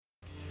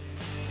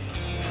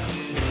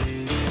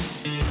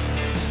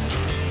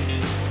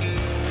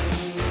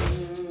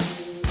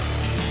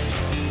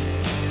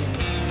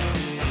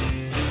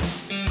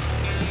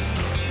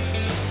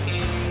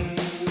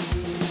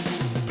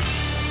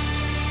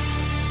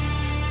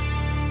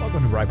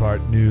Welcome to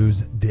Breitbart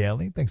News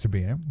Daily. Thanks for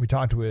being here. We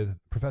talked with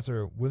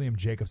Professor William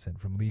Jacobson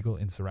from Legal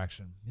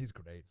Insurrection. He's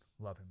great.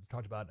 Love him.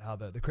 Talked about how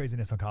the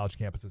craziness on college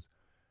campuses,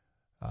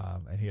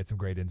 and he had some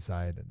great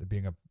insight into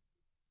being a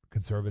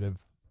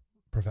conservative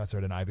professor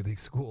at an Ivy League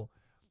school.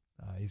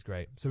 He's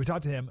great. So we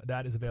talked to him.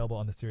 That is available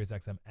on the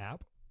SiriusXM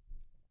app.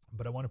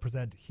 But I want to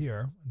present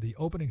here the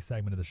opening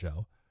segment of the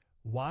show.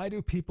 Why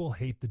do people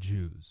hate the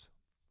Jews?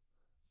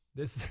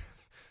 This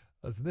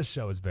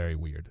show is very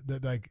weird.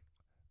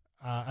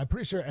 I'm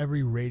pretty sure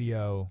every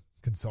radio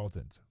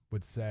consultant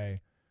would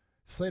say,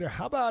 Slater,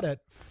 how about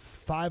at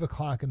 5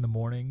 o'clock in the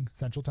morning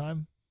Central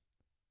Time,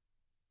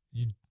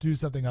 you do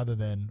something other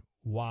than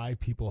why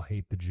people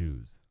hate the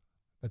Jews?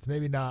 That's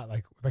maybe not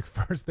like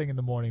first thing in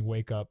the morning,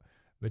 wake up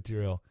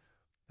material,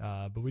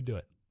 but we do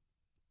it.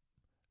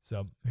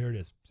 So here it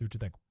is. See what you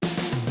think.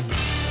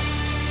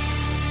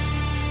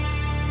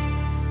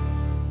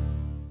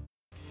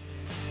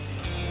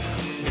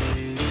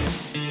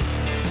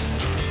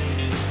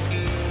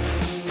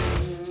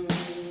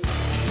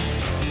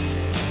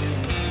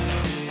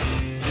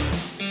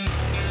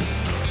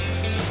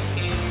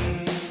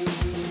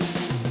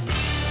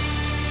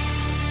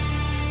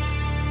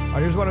 All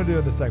right, here's what I'm doing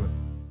in this segment.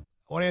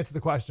 I want to answer the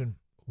question,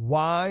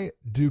 why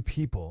do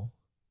people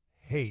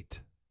hate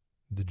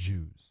the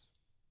Jews?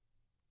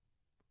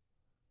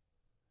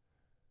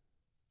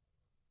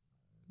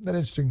 Isn't that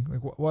interesting?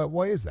 Like,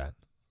 why is that?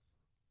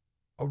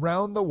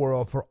 Around the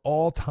world for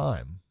all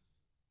time,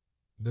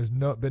 there's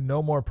been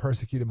no more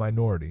persecuted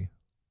minority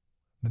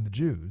than the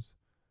Jews.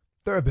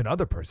 There have been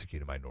other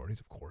persecuted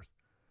minorities, of course,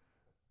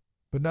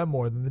 but not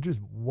more than the Jews.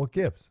 What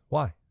gives?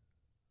 Why?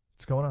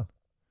 What's going on?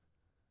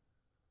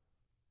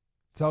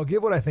 So I'll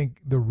give what I think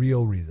the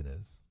real reason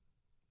is,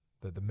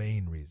 the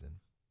main reason.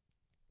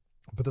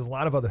 But there's a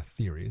lot of other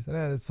theories,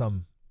 and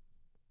some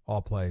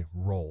all play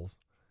roles.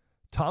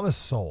 Thomas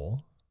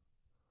Sowell,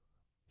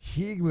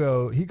 he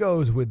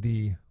goes with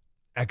the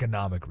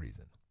economic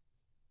reason.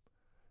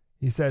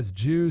 He says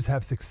Jews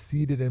have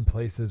succeeded in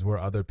places where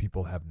other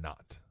people have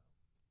not,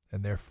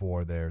 and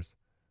therefore there's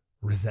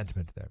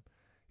resentment there.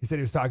 He said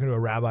he was talking to a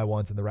rabbi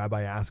once, and the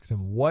rabbi asked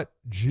him what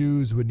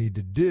Jews would need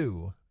to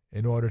do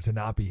in order to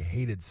not be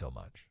hated so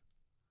much.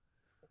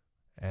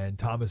 And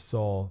Thomas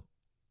Sowell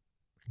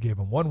gave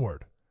him one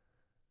word: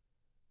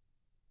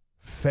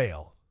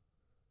 fail.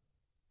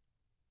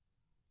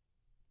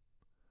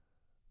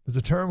 There's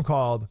a term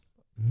called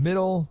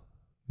middle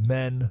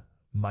men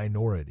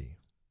minority.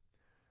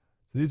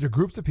 So these are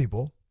groups of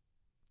people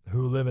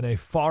who live in a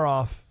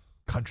far-off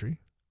country.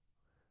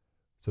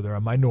 So they're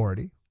a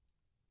minority,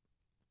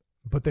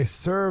 but they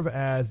serve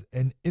as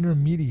an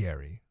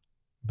intermediary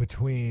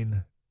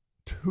between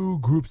two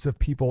groups of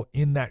people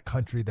in that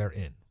country they're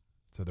in.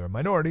 So they're a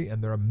minority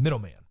and they're a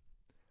middleman.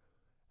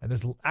 And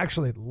there's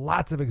actually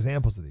lots of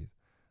examples of these.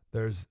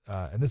 There's,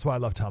 and this is why I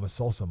love Thomas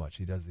Sowell so much.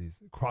 He does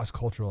these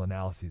cross-cultural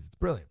analyses. It's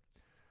brilliant.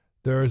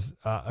 There's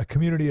a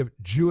community of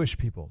Jewish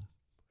people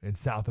in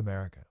South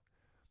America,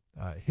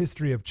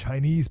 history of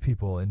Chinese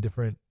people in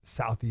different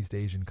Southeast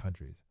Asian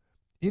countries,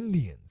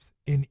 Indians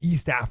in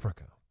East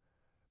Africa,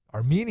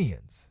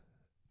 Armenians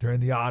during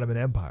the Ottoman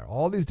Empire,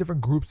 all these different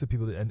groups of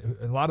people, and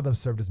a lot of them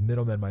served as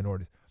middlemen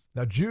minorities.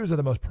 Now, Jews are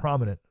the most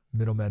prominent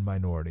middlemen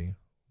minority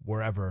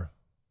wherever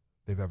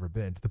they've ever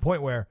been, to the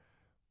point where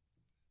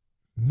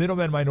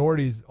middlemen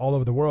minorities all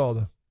over the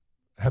world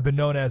have been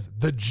known as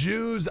the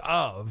Jews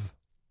of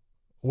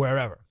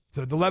wherever.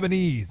 So the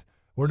Lebanese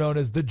were known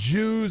as the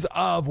Jews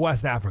of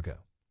West Africa.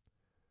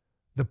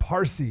 The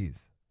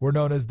Parsis were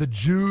known as the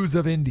Jews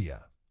of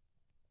India.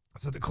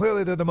 So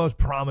clearly they're the most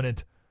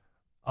prominent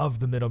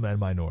of the middlemen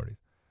minorities.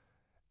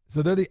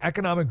 So they're the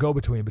economic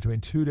go-between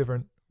between two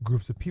different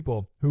groups of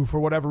people who, for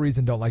whatever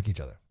reason, don't like each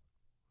other.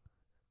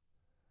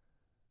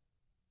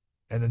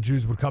 And then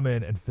Jews would come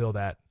in and fill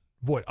that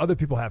void. Other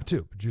people have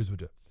too, but Jews would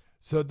do it.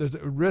 So there's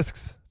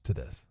risks to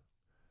this.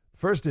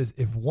 First is,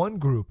 if one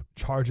group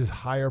charges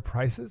higher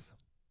prices,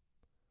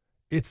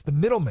 it's the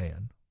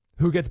middleman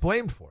who gets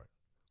blamed for it.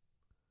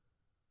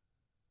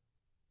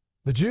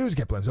 The Jews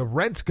get blamed. So if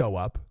rents go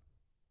up,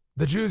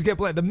 the Jews get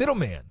blamed. The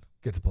middleman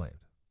gets blamed.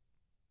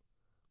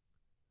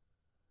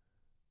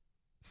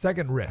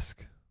 Second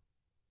risk.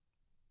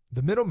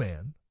 The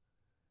middleman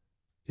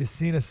is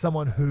seen as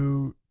someone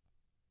who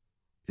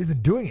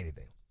isn't doing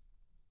anything.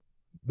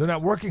 They're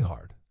not working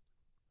hard.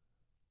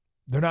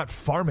 They're not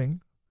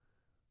farming.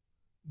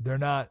 They're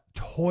not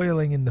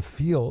toiling in the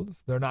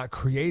fields. They're not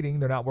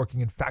creating. They're not working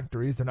in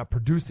factories. They're not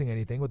producing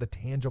anything with a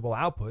tangible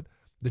output.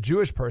 The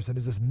Jewish person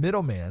is this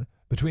middleman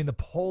between the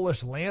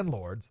Polish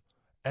landlords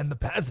and the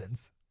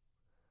peasants.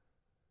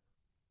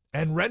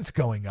 And rent's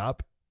going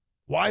up.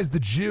 Why is the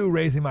Jew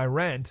raising my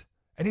rent?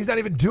 And he's not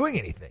even doing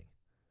anything.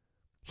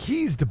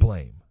 He's to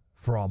blame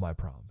for all my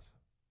problems.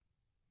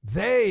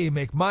 They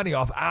make money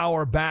off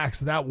our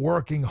backs without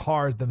working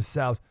hard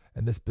themselves.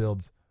 And this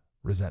builds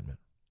resentment.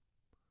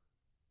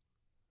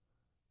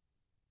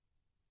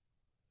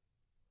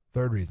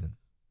 Third reason,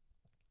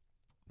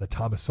 this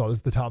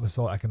is the Thomas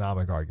Sowell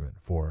economic argument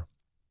for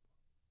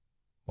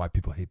why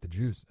people hate the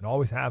Jews and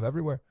always have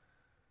everywhere.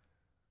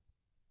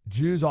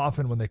 Jews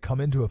often, when they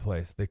come into a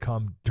place, they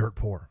come dirt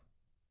poor.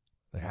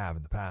 They have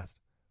in the past.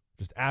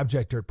 Just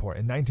abject dirt poor.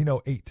 In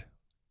 1908,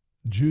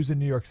 Jews in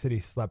New York City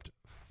slept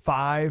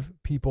 5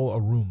 people a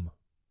room.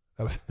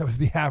 That was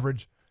the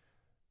average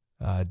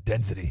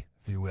density,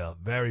 if you will.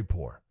 Very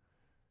poor.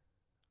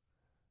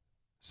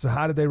 So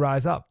how did they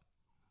rise up?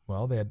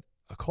 Well, they had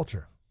a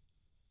culture.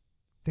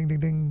 Ding, ding,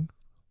 ding.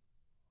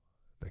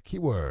 The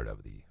keyword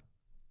of the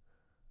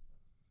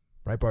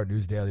Breitbart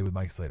News Daily with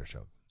Mike Slater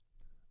show.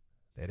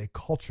 They had a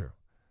culture.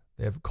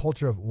 They have a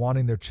culture of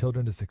wanting their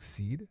children to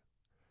succeed.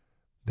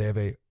 They have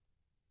a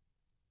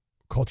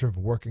culture of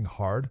working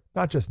hard,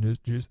 not just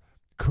Jews.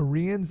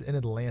 Koreans in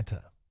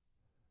Atlanta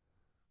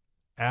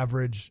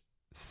average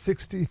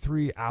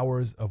 63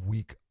 hours a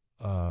week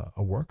of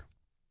work,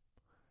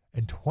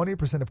 and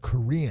 20% of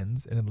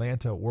Koreans in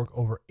Atlanta work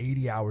over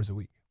 80 hours a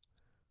week.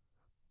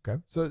 Okay,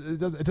 so it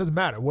doesn't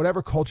matter.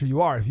 Whatever culture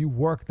you are, if you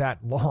work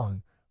that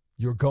long,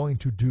 you're going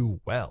to do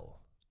well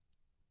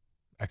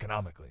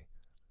economically.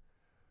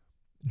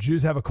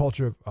 Jews have a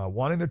culture of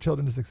wanting their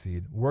children to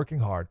succeed, working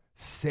hard,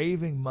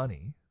 saving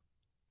money,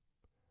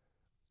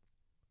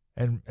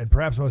 and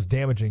perhaps most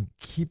damaging,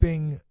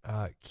 keeping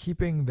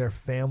their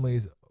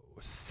families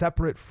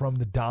separate from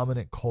the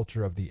dominant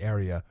culture of the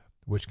area,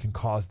 which can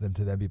cause them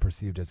to then be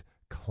perceived as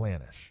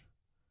clannish.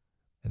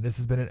 And this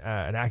has been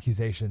an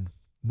accusation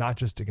not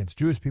just against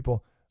Jewish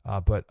people,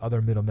 but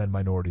other middlemen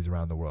minorities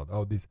around the world.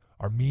 Oh, these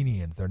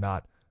Armenians, they're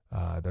not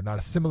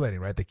assimilating,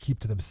 right? They keep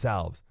to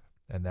themselves,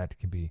 and that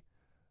can be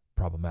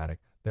problematic.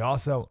 They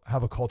also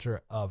have a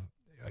culture of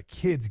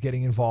kids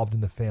getting involved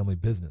in the family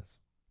business.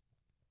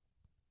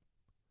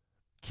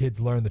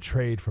 Kids learn the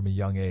trade from a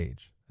young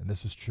age. And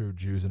this was true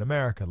Jews in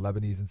America,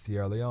 Lebanese in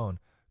Sierra Leone,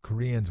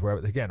 Koreans,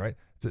 wherever, again, right?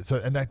 So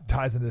and that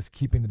ties into this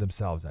keeping to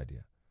themselves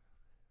idea.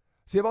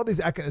 So you have all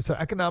these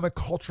economic,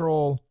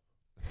 cultural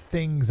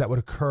things that would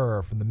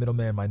occur from the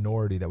middleman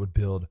minority that would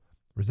build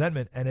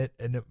resentment, and it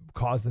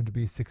caused them to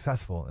be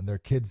successful, and their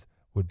kids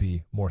would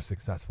be more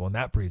successful, and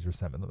that breeds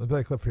resentment. Let me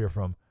play a clip here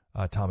from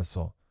Thomas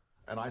Sowell.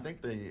 And I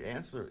think the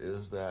answer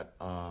is that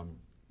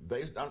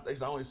they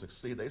not only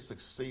succeed, they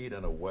succeed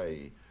in a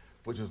way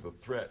which is a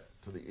threat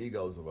to the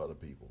egos of other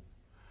people.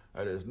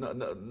 That is, no,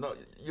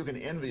 you can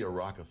envy a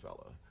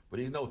Rockefeller, but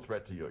he's no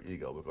threat to your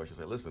ego, because you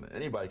say, listen,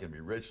 anybody can be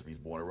rich if he's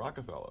born a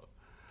Rockefeller.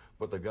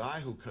 But the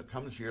guy who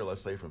comes here,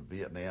 let's say from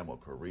Vietnam or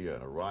Korea,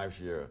 and arrives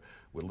here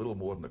with little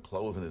more than the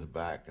clothes on his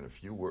back and a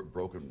few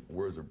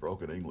words of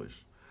broken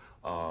English,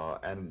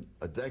 and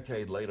a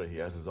decade later he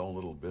has his own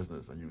little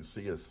business, and you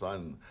see his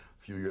son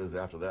a few years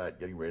after that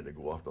getting ready to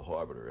go off to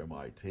Harvard or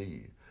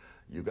MIT,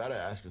 you've got to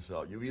ask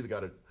yourself, you've either got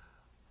to,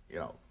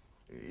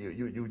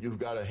 you've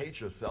got to hate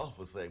yourself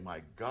for saying,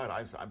 my God,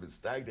 I've been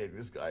stagnating.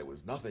 This guy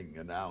was nothing,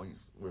 and now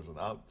he's risen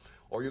up.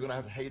 Or you're going to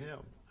have to hate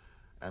him.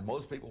 And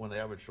most people, when they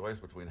have a choice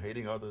between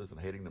hating others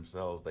and hating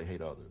themselves, they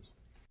hate others.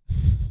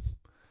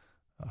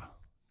 Oh,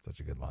 such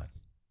a good line.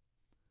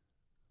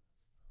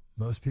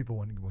 Most people,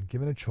 when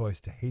given a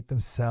choice to hate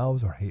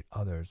themselves or hate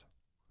others,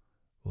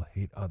 will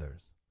hate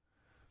others.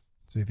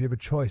 So if you have a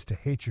choice to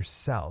hate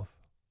yourself,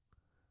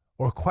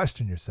 or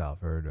question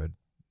yourself, or to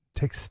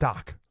take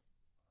stock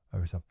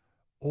of yourself,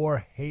 or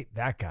hate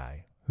that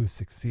guy who's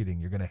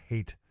succeeding, you're going to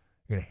hate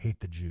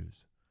the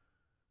Jews.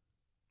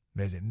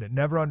 Amazing.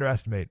 Never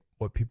underestimate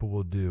what people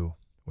will do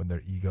when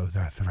their egos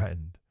are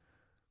threatened.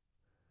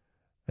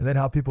 And then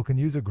how people can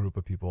use a group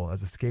of people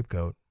as a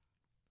scapegoat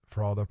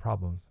for all their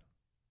problems.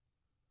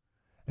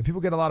 And people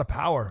get a lot of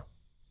power.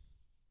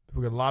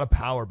 People get a lot of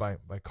power by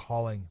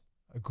calling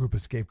a group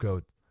of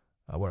scapegoats,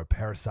 what are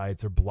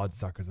parasites or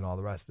bloodsuckers and all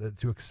the rest,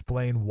 to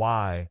explain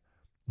why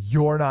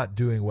you're not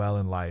doing well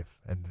in life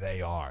and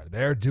they are.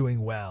 They're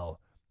doing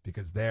well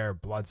because they're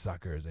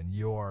bloodsuckers, and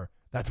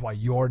that's why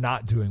you're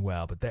not doing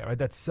well. But right?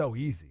 That's so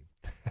easy.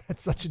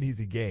 That's such an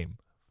easy game.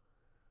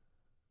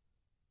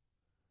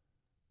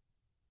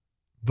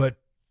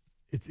 But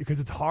it's because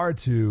it's hard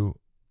to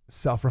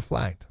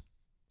self-reflect.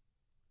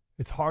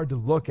 It's hard to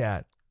look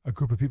at a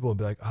group of people and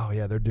be like, oh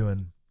yeah, they're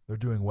doing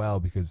well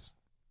because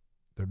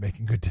they're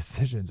making good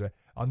decisions. Right?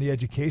 On the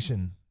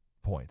education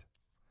point,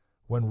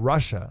 when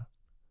Russia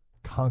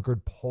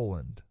conquered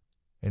Poland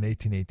in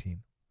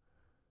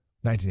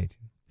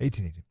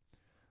 1818,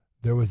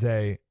 there was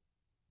a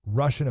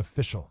Russian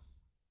official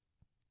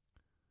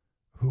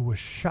who was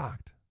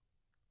shocked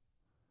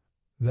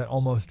that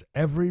almost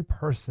every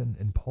person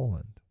in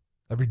Poland,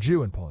 every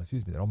Jew in Poland,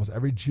 that almost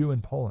every Jew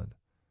in Poland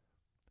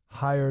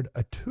hired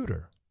a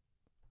tutor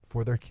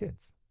for their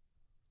kids.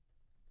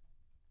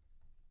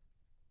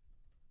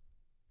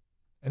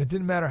 And it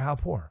didn't matter how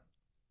poor.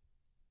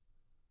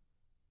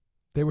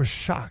 They were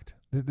shocked.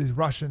 These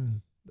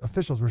Russian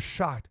officials were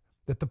shocked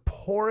that the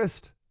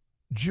poorest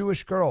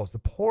Jewish girls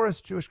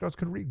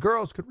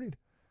could read.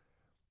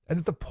 And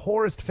that the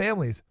poorest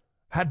families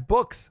had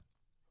books.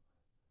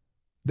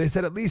 They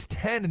said at least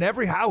 10 in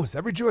every house,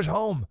 every Jewish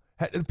home.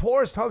 The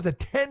poorest homes had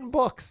 10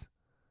 books.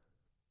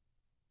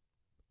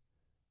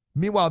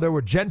 Meanwhile, there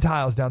were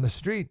Gentiles down the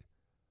street,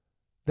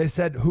 they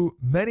said, who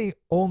many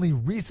only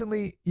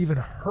recently even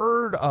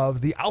heard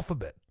of the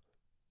alphabet.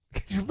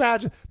 Can you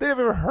imagine? They've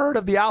never heard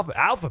of the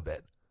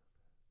alphabet.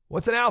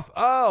 What's an alpha?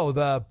 Oh,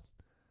 the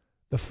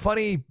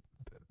funny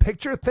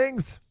picture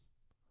things.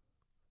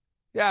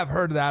 Yeah, I've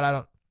heard of that. I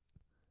don't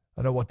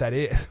know what that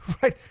is,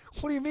 right?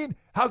 What do you mean?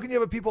 How can you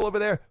have people over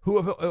there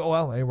who have,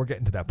 well, and we're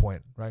getting to that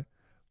point, right?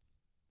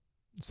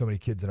 So many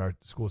kids in our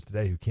schools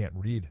today who can't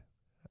read.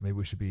 Maybe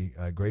we should be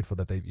grateful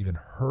that they've even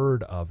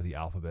heard of the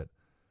alphabet.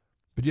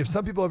 But you have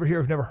some people over here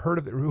who've never heard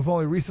of it, who've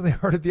only recently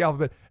heard of the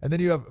alphabet. And then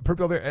you have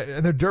people over here,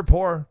 and they're dirt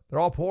poor. They're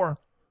all poor.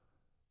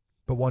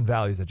 But one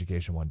values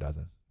education, one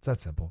doesn't. It's that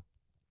simple.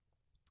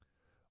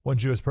 One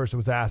Jewish person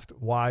was asked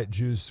why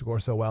Jews score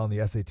so well in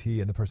the SAT,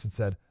 and the person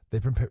said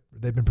they've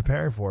been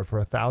preparing for it for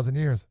 1,000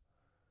 years.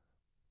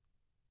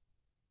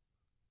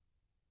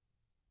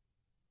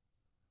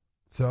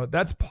 So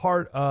that's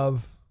part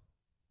of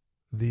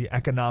the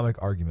economic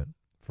argument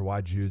for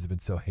why Jews have been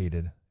so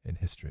hated in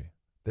history.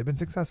 They've been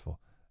successful,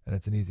 and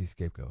it's an easy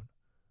scapegoat.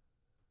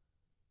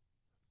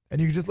 And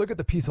you can just look at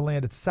the piece of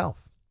land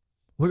itself.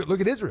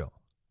 Look at Israel.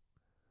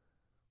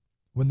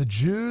 When the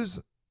Jews,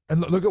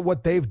 and look at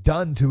what they've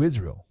done to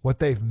Israel, what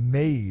they've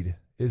made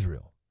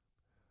Israel.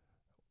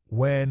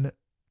 When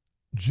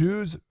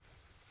Jews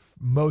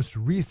most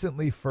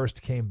recently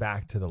first came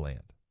back to the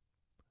land,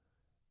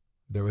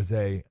 there was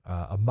a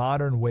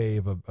modern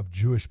wave of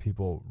Jewish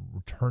people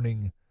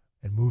returning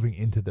and moving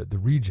into the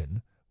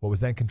region, what was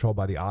then controlled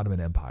by the Ottoman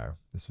Empire.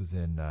 This was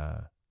in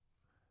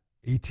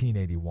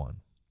 1881.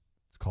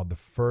 It's called the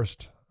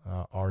First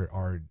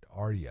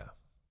Arya.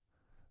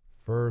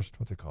 First,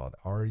 what's it called?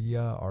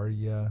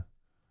 Aliyah.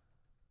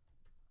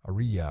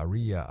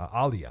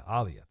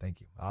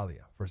 Thank you.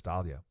 Aliyah. First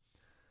Aliyah.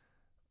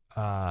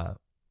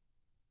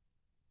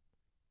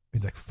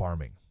 Means like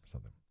farming or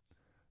something.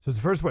 So it's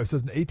the first wave. So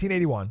it's in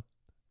 1881.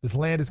 This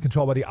land is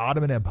controlled by the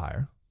Ottoman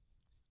Empire.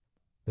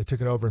 They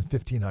took it over in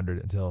 1500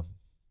 until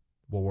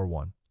World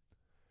War I.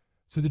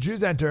 So the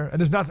Jews enter, and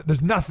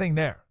there's nothing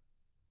there.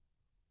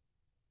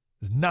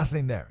 There's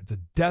nothing there. It's a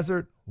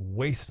desert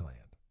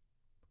wasteland.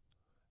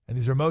 And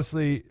these are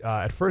mostly,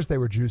 at first they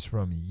were Jews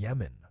from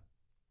Yemen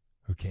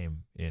who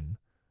came in.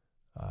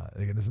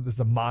 Again, this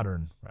is a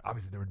modern, right?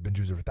 Obviously there had been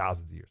Jews over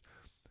thousands of years,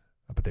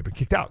 but they've been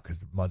kicked out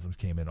because Muslims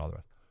came in, all the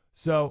rest.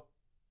 So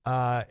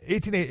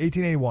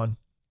 1881,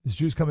 these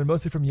Jews come in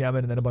mostly from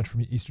Yemen and then a bunch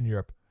from Eastern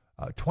Europe.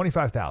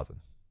 25,000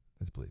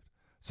 is believed.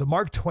 So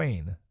Mark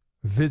Twain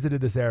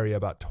visited this area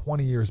about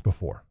 20 years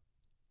before.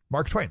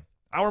 Mark Twain,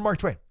 our Mark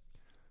Twain.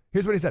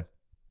 Here's what he said.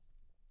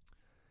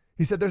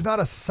 He said, there's not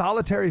a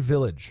solitary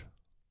village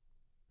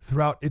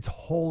throughout its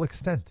whole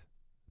extent,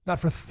 not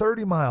for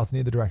 30 miles in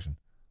either direction.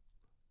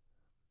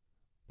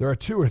 There are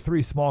 2 or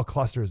 3 small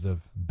clusters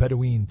of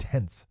Bedouin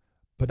tents,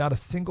 but not a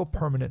single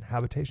permanent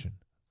habitation.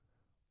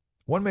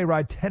 One may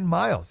ride 10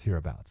 miles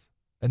hereabouts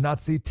and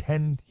not see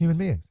 10 human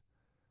beings.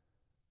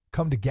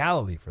 Come to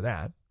Galilee for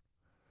that.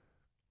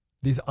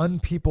 These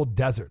unpeopled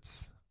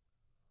deserts,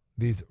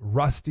 these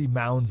rusty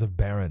mounds of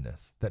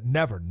barrenness that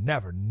never,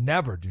 never,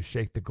 never do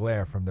shake the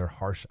glare from their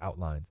harsh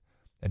outlines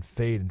and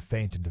fade and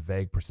faint into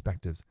vague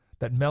perspectives.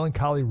 That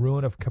melancholy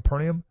ruin of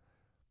Capernaum,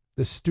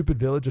 this stupid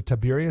village of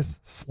Tiberias,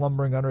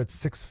 slumbering under its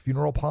 6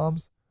 funeral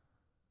palms.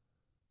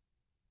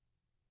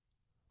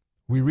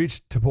 We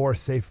reached Tabor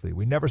safely.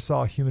 We never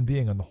saw a human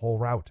being on the whole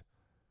route.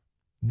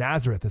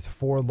 Nazareth is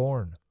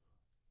forlorn.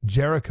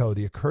 Jericho,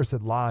 the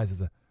accursed, lies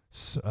in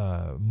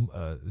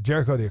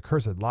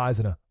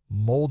a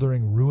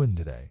moldering ruin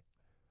today.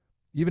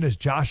 Even as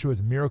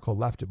Joshua's miracle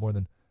left it more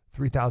than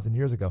 3,000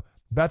 years ago,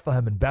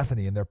 Bethlehem and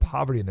Bethany, in their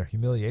poverty and their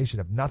humiliation,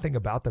 have nothing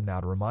about them now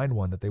to remind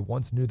one that they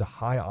once knew the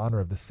high honor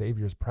of the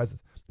Savior's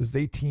presence. This is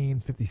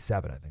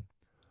 1857, I think.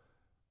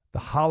 The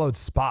hallowed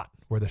spot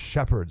where the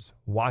shepherds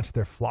watched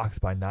their flocks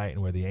by night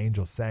and where the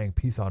angels sang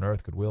peace on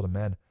earth, goodwill to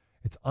men.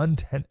 It's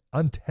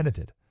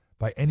untenanted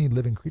by any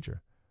living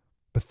creature.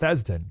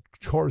 Bethesda and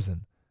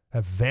Chorazin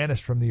have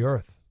vanished from the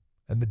earth,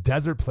 and the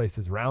desert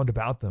places round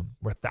about them,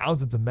 where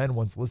thousands of men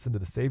once listened to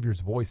the Savior's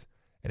voice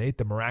and ate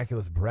the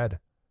miraculous bread,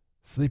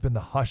 sleep in the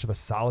hush of a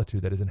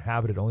solitude that is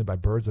inhabited only by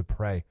birds of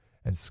prey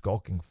and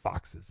skulking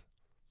foxes.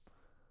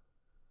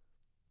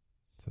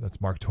 So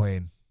that's Mark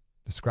Twain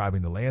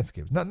describing the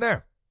landscape. There's nothing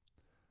there.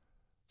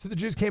 So the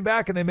Jews came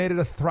back and they made it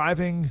a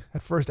thriving,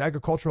 at first,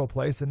 agricultural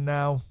place, and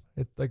now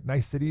it's like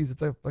nice cities.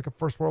 It's like a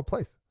first world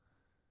place.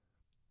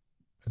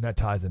 And that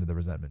ties into the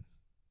resentment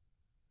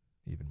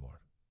even more.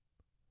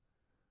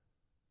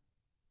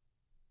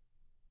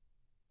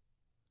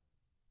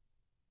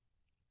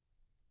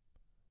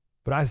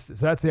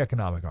 So that's the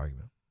economic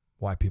argument,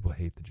 why people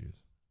hate the Jews.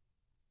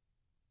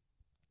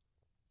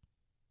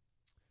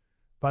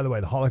 By the way,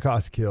 the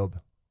Holocaust killed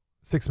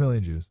 6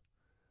 million Jews.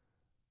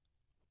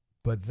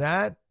 But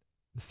that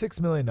 6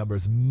 million number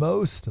is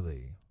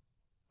mostly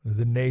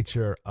the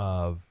nature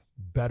of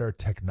better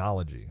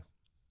technology,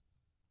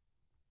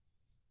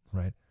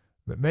 right?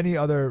 But many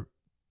other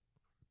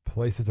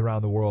places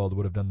around the world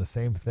would have done the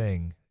same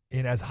thing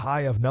in as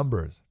high of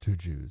numbers to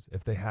Jews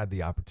if they had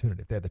the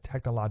opportunity, if they had the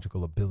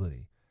technological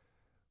ability.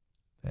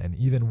 And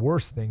even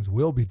worse things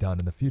will be done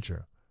in the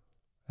future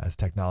as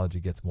technology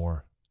gets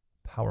more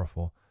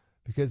powerful,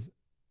 because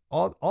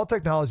all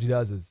technology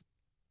does is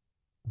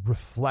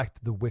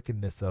reflect the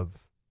wickedness of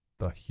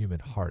the human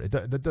heart.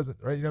 It doesn't,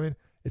 right? You know what I mean?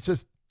 It's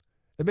just,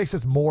 it makes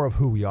us more of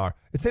who we are.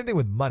 It's the same thing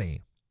with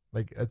money.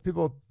 Like, as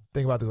people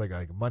think about this,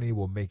 like money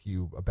will make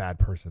you a bad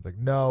person. It's like,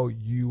 no,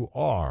 you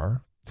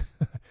are.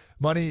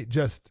 Money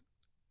just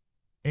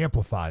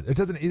amplifies. It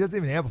doesn't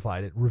even amplify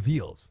it. It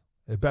reveals.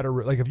 It better,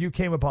 like if you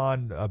came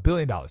upon $1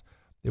 billion,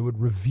 it would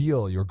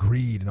reveal your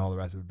greed and all the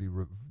rest. It would be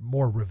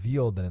more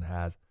revealed than it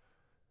has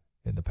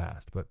in the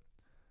past, but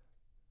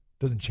it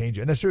doesn't change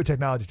it. And that's true of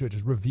technology too. It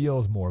just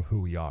reveals more of who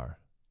we are.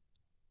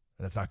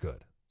 And that's not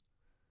good.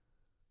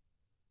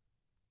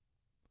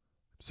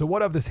 So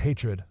what of this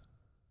hatred?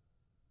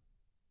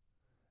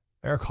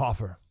 Eric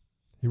Hoffer,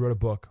 he wrote a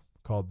book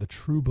called The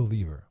True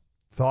Believer,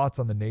 Thoughts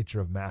on the Nature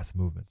of Mass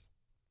Movements.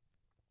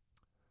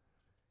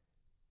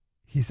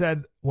 He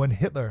said when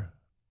Hitler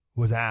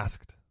was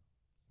asked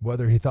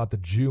whether he thought the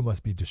Jew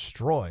must be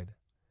destroyed,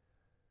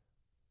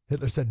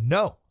 Hitler said,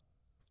 no.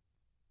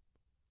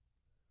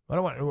 We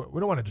don't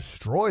want to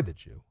destroy the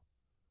Jew,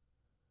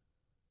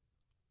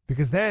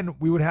 because then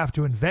we would have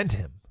to invent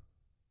him.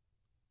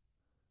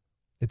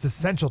 It's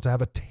essential to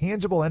have a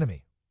tangible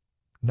enemy,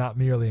 not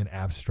merely an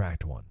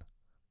abstract one.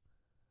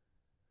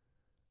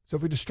 So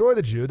if we destroy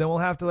the Jew, then we'll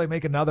have to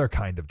make another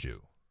kind of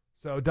Jew.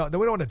 So we don't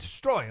want to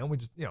destroy them. We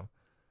just,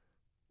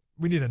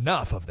 we need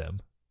enough of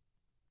them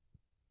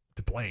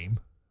to blame.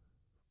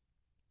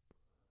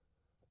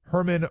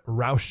 Hermann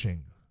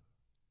Rausching,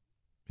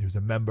 he was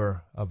a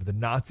member of the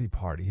Nazi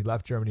Party. He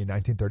left Germany in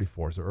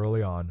 1934, so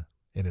early on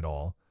in it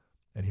all,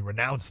 and he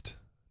renounced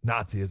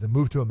Nazism and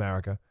moved to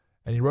America,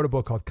 and he wrote a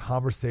book called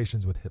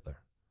Conversations with Hitler.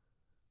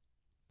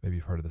 Maybe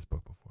you've heard of this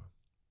book before.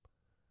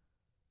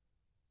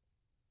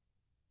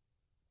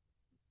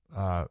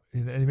 And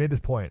he made this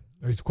point,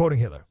 or he's quoting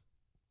Hitler.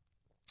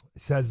 He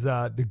says,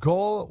 the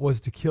goal was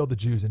to kill the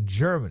Jews in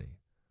Germany.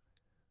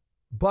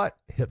 But,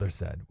 Hitler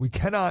said, we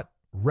cannot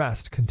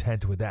rest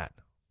content with that.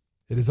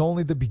 It is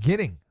only the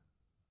beginning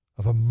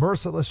of a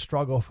merciless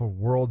struggle for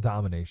world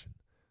domination.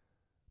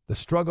 The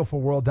struggle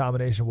for world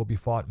domination will be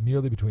fought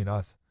merely between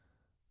us,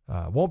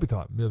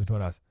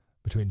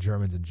 between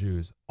Germans and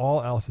Jews.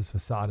 All else is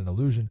facade and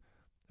illusion.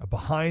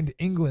 Behind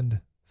England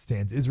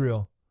stands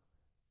Israel,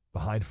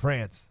 behind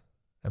France,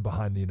 and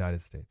behind the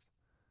United States.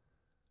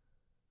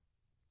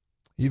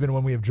 Even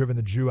when we have driven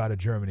the Jew out of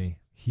Germany,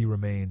 he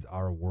remains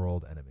our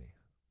world enemy.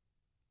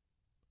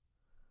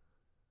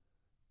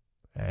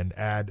 And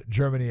add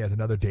Germany as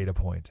another data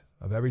point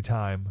of every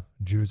time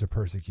Jews are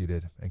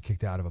persecuted and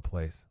kicked out of a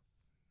place,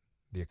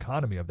 the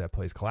economy of that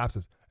place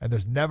collapses. And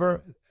there's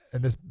never,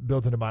 and this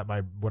builds into my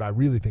what I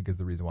really think is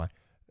the reason why,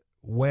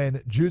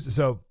 when Jews,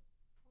 so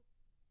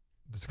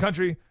this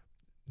country,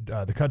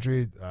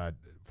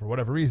 for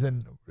whatever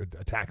reason,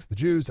 attacks the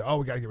Jews. Oh,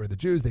 we got to get rid of the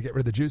Jews. They get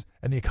rid of the Jews,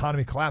 and the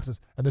economy collapses.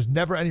 And there's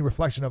never any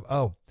reflection of,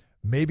 oh,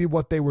 maybe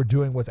what they were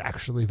doing was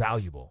actually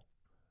valuable,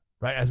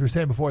 right? As we were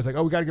saying before, it's like,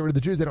 oh, we got to get rid of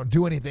the Jews. They don't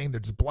do anything. They're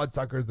just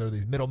bloodsuckers. They're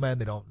these middlemen.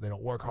 They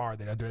don't work hard.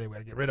 They don't do anything. We got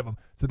to get rid of them.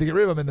 So they get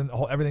rid of them, and then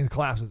everything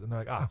collapses. And they're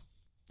like, all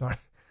right,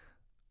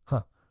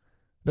 huh?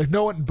 Like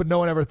no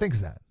one ever thinks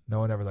that.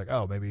 No one ever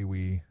oh,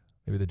 maybe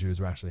the Jews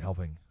were actually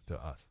helping to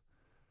us.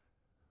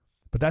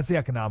 But that's the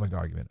economic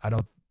argument.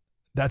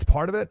 That's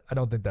part of it. I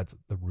don't think that's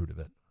the root of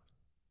it.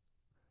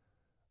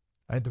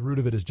 I think the root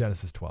of it is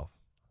Genesis 12.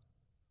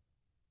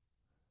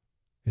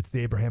 It's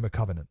the Abrahamic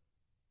covenant.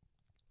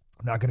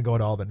 I'm not going to go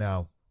into all of it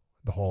now.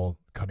 The whole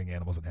cutting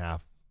animals in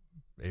half.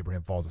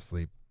 Abraham falls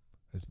asleep,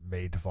 is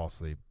made to fall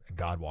asleep, and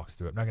God walks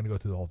through it. I'm not going to go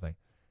through the whole thing.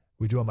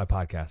 We do on my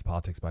podcast,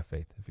 Politics by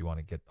Faith, if you want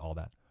to get all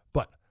that.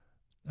 But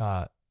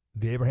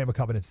the Abrahamic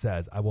covenant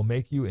says, I will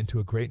make you into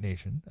a great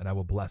nation, and I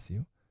will bless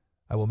you.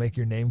 I will make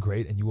your name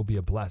great, and you will be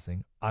a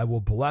blessing. I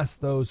will bless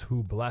those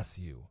who bless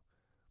you,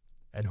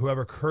 and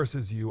whoever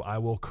curses you, I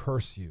will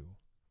curse you.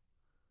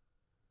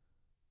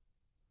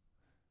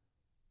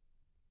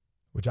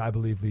 Which I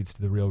believe leads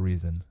to the real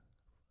reason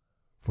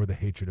for the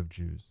hatred of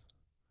Jews.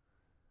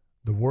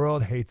 The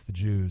world hates the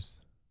Jews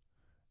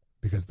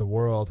because the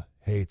world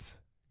hates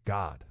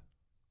God.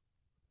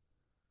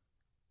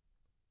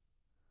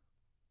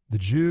 The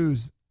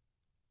Jews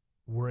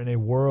were in a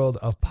world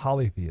of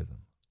polytheism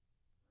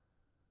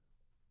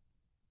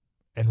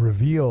and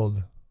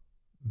revealed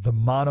the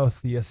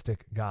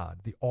monotheistic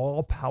God, the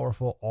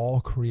all-powerful,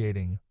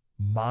 all-creating,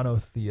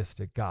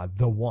 monotheistic God,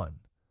 the one.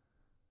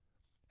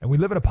 And we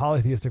live in a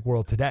polytheistic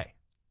world today.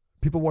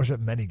 People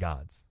worship many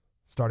gods,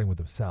 starting with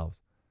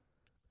themselves.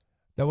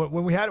 Now,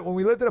 when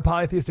we lived in a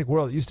polytheistic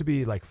world, it used to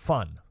be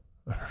fun.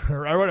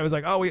 Right? It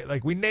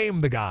was we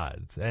name the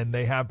gods, and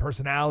they have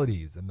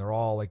personalities, and they're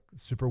all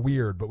super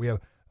weird. But we have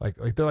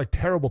they're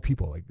terrible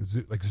people,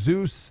 like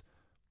Zeus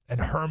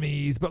and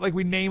Hermes. But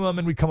we name them,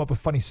 and we come up with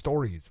funny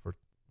stories for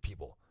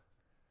people.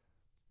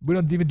 We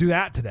don't even do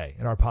that today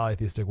in our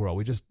polytheistic world.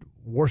 We just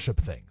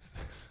worship things.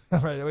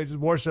 Right? We just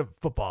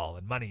worship football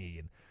and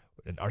money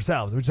and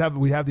ourselves.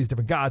 We have these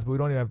different gods, but we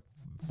don't even have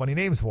funny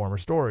names for them or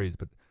stories.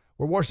 But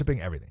we're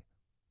worshiping everything.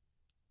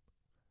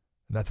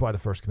 And that's why the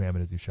first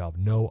commandment is you shall have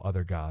no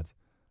other gods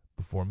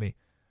before me.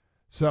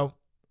 So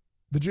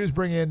the Jews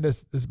bring in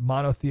this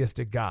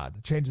monotheistic God.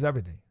 It changes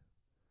everything.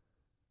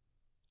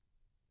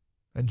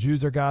 And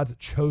Jews are God's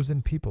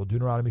chosen people.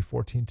 Deuteronomy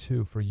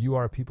 14:2. For you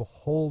are a people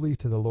holy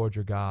to the Lord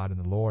your God, and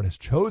the Lord has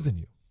chosen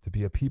you to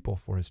be a people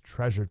for his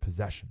treasured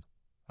possession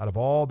out of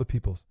all the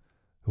peoples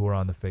who are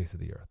on the face of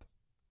the earth.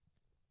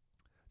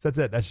 So that's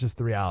it. That's just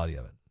the reality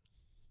of it.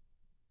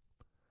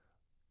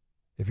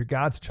 If you're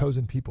God's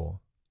chosen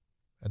people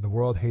and the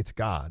world hates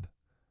God,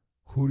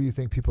 who do you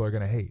think people are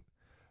going to hate?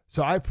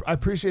 So I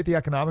appreciate the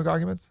economic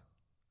arguments,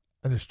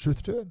 and there's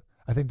truth to it.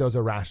 I think those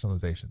are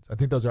rationalizations. I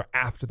think those are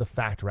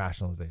after-the-fact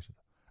rationalizations.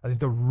 I think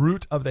the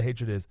root of the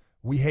hatred is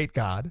we hate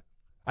God.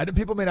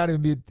 People may not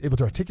even be able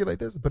to articulate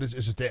this, but it's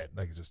just it.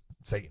 Like, it's just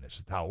Satan. It's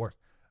just how it works.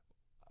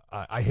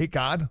 I hate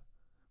God.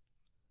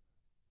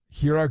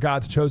 Here are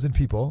God's chosen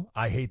people.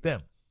 I hate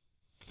them.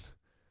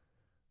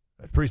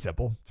 It's pretty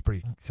simple. It's a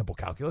pretty simple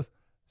calculus.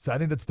 So I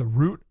think that's the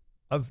root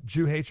of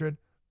Jew hatred.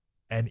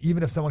 And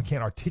even if someone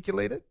can't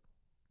articulate it,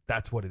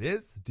 that's what it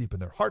is, deep in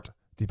their heart,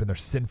 deep in their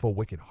sinful,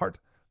 wicked heart.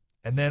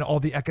 And then all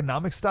the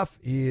economic stuff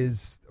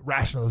is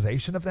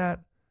rationalization of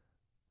that.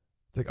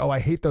 It's like, oh, I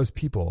hate those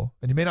people.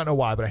 And you may not know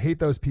why, but I hate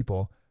those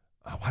people.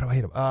 Why do I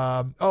hate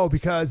them?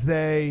 Because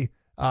they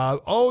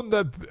own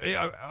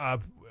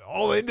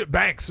all the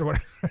banks or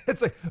whatever.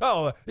 It's like,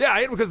 oh, yeah, I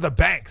hate them because of the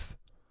banks.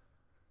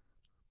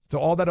 So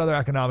all that other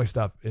economic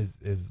stuff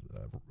is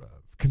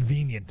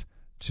convenient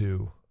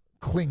to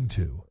cling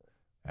to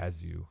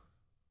as you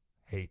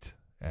hate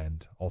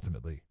and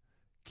ultimately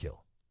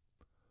kill.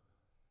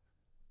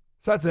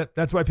 So that's it.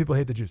 That's why people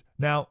hate the Jews.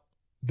 Now,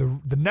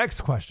 the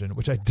next question,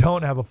 which I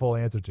don't have a full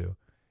answer to,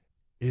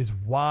 is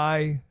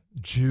why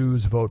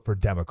Jews vote for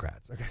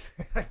Democrats.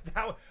 Okay,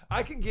 now,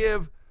 I can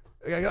give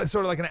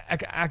sort of like an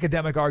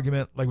academic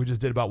argument, like we just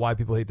did about why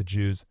people hate the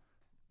Jews,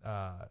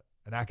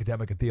 an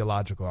academic and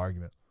theological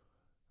argument.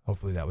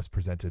 Hopefully that was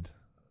presented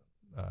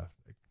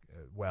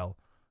well.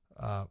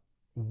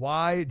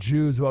 Why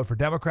Jews vote for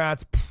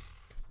Democrats?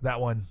 That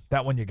one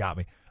you got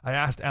me. I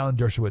asked Alan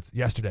Dershowitz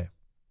yesterday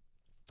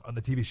on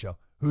the TV show,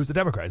 who's a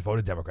Democrat. He's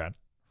voted Democrat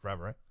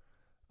forever,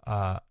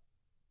 right?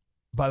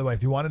 By the way,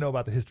 if you want to know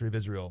about the history of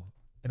Israel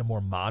in a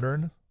more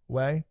modern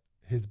way,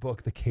 his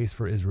book, The Case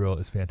for Israel,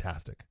 is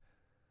fantastic.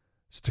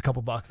 Just a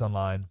couple bucks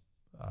online.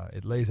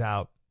 It lays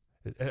out,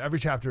 every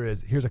chapter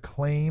is, here's a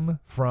claim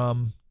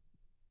from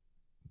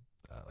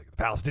like the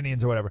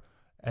Palestinians or whatever,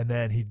 and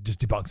then he just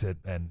debunks it,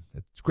 and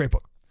it's a great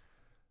book.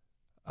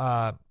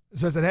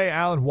 So I said, hey,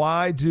 Alan,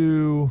 why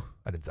do...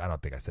 I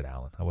don't think I said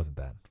Alan. I wasn't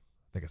that.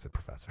 I think I said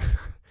Professor.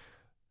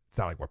 It's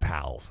not like we're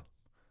pals.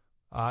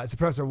 I said,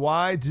 Professor,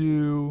 why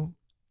do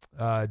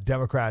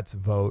Democrats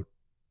vote,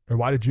 or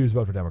why do Jews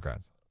vote for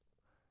Democrats?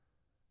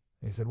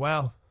 And he said,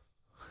 well,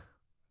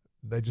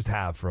 they just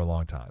have for a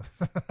long time.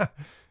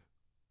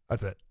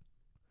 That's it.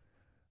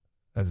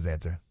 That's his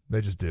answer. They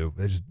just do.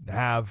 They just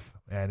have,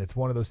 and it's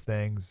one of those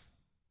things.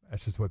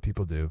 That's just what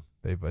people do.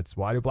 It's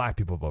why do black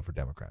people vote for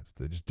Democrats?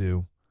 They just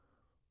do.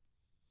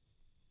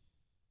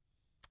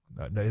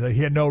 No,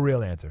 he had no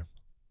real answer.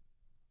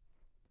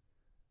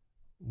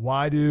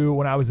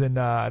 When I was at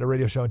a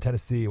radio show in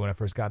Tennessee, when I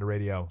first got to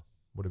radio,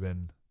 would have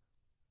been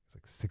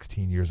like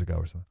 16 years ago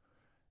or something,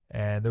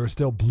 and there were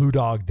still blue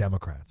dog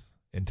Democrats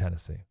in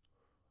Tennessee.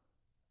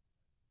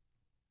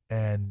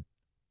 And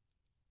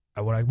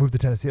when I moved to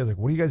Tennessee, I was like,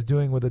 what are you guys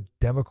doing with a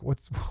Democrat?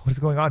 What's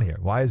going on here?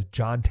 Why is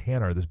John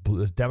Tanner,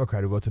 this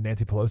Democrat who votes with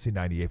Nancy Pelosi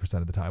 98%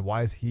 of the time,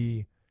 why is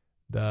he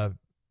the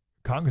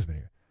congressman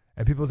here?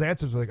 And people's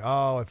answers were like,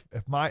 oh,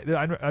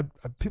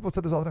 people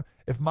said this all the time.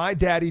 If my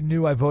daddy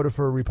knew I voted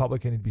for a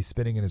Republican, he'd be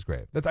spinning in his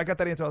grave. I got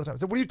that answer all the time. I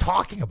said, what are you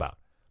talking about?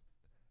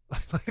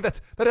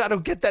 I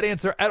don't get that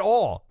answer at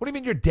all. What do you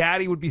mean your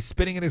daddy would be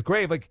spinning in his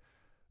grave? Like,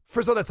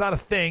 first of all, that's not a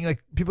thing.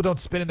 Like, people don't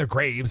spin in their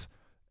graves.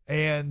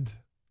 And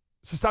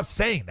so stop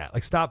saying that.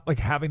 Like, stop like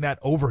having that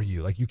over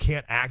you. Like, you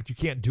can't act, you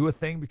can't do a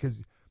thing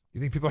because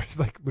you think people are just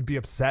like would be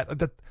upset.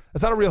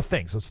 That's not a real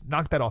thing. So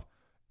knock that off.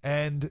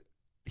 And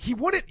he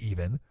wouldn't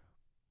even,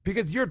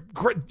 because your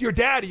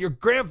daddy, your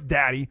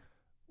granddaddy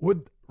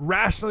would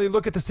rationally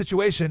look at the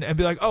situation and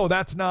be like, oh,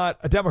 that's not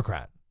a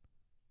Democrat,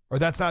 or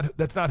that's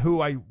not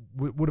who I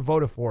would have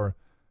voted for.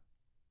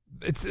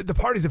 The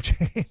parties have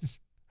changed,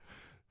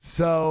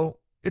 so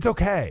it's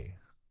okay.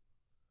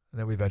 And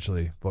then we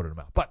eventually voted him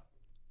out, but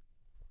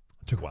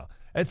it took a while.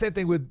 And same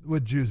thing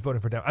with Jews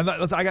voting for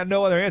Democrats. I got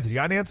no other answer. You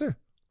got an answer?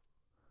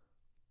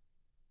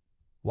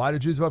 Why do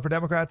Jews vote for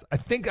Democrats? I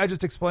think I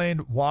just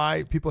explained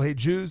why people hate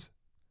Jews.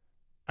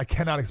 I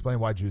cannot explain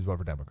why Jews vote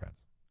for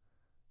Democrats.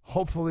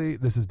 Hopefully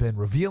this has been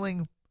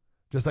revealing,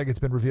 just like it's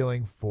been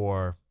revealing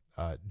for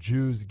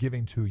Jews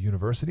giving to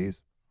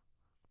universities.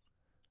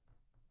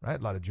 Right?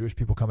 A lot of Jewish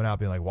people coming out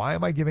being like, why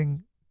am I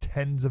giving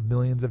tens of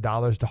millions of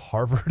dollars to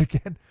Harvard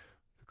again?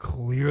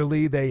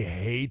 Clearly they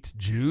hate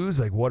Jews.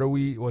 Like,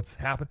 what's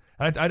happened?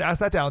 And I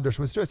asked that to Alan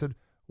Dershowitz too. I said,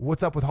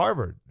 what's up with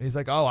Harvard? And he's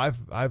like, oh,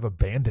 I've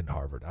abandoned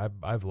Harvard.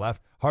 I've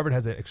left. Harvard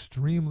has an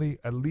extremely,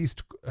 at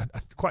least,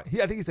 I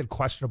think he said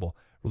questionable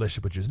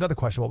relationship with Jews. Another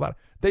questionable about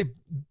it.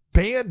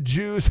 banned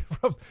Jews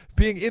from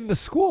being in the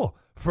school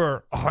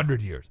for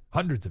 100 years,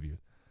 hundreds of years.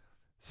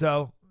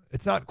 So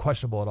it's not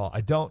questionable at all.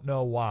 I don't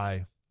know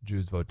why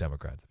Jews vote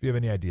Democrats. If you have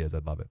any ideas,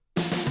 I'd love it.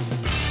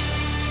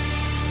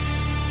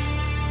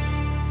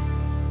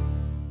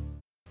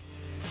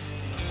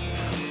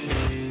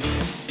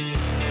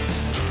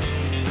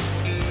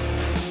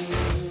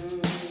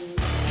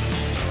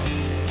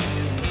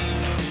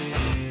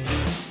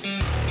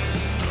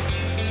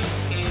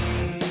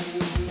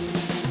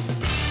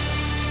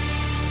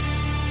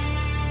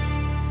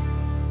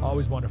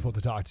 Always wonderful to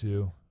talk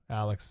to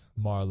Alex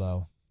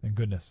Marlow. And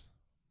goodness,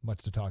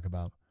 much to talk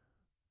about.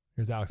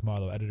 Here's Alex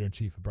Marlow,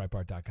 Editor-in-Chief of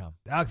Breitbart.com.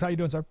 Alex, how you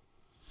doing, sir?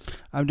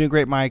 I'm doing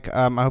great, Mike.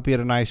 I hope you had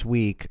a nice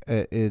week.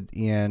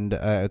 And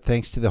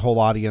thanks to the whole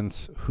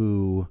audience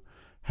who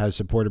has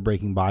supported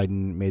Breaking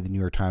Biden, made the New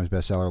York Times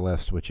bestseller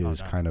list, which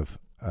is kind of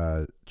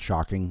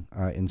shocking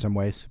in some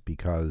ways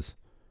because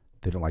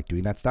they don't like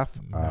doing that stuff.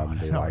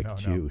 They like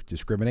to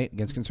discriminate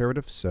against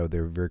conservatives, so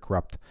they're a very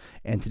corrupt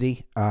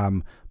entity.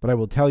 But I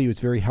will tell you,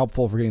 it's very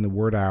helpful for getting the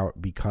word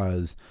out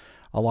because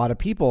a lot of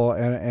people,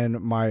 and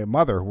my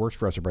mother, who works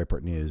for us at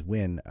Breitbart News,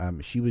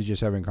 she was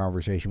just having a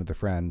conversation with a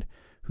friend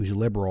who's a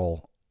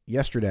liberal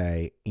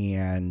yesterday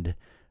and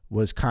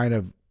was kind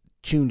of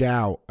tuned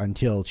out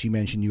until she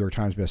mentioned New York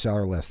Times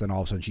bestseller list. Then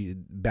all of a sudden she's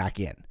back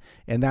in.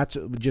 And that's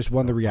just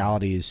one of the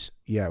realities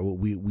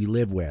we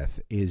live with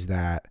is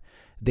that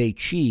they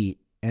cheat,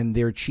 and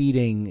their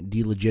cheating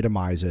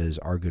delegitimizes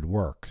our good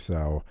work.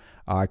 So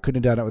I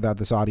couldn't have done it without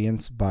this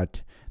audience,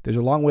 but there's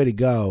a long way to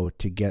go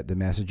to get the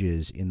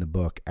messages in the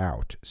book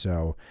out.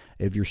 So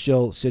if you're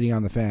still sitting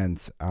on the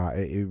fence,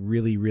 it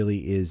really,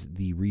 really is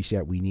the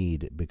reset we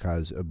need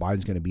because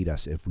Biden's going to beat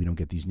us if we don't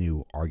get these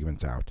new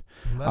arguments out.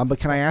 But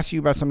can I ask you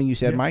about something you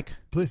said, Mike?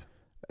 Please.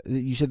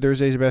 You said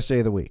Thursday's the best day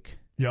of the week.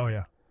 Yeah, oh,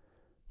 yeah.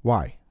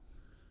 Why?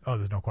 Oh,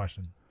 there's no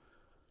question.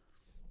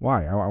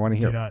 Why? I want to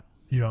hear.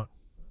 You don't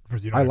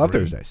I love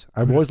Thursdays.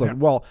 I've always loved.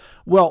 But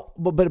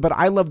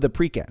I love the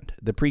preekend.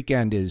 The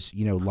preekend is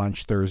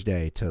lunch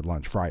Thursday to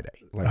lunch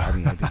Friday. Like I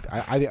think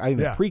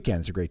the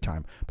preekend is a great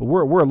time. But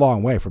we're a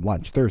long way from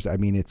lunch Thursday. I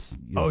mean it's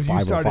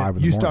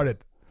 5:05 You started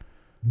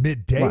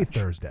midday lunch.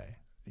 Thursday.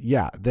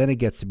 Yeah, then it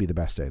gets to be the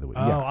best day of the week.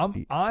 Oh, yeah.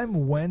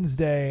 I'm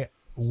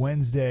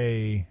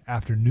Wednesday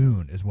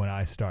afternoon is when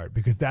I start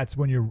because that's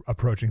when you're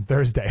approaching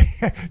Thursday.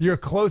 You're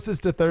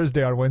closest to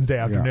Thursday on Wednesday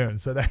afternoon. Yeah.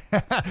 So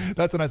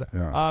that's when I start.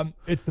 Yeah.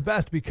 It's the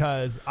best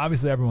because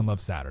obviously everyone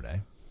loves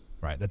Saturday,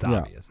 right? That's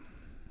obvious.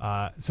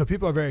 So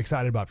people are very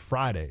excited about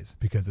Fridays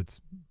because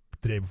it's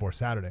the day before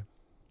Saturday.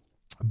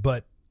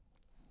 But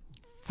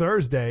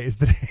Thursday is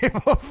the day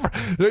before.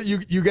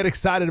 You get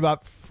excited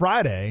about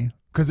Friday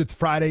because it's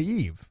Friday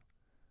Eve.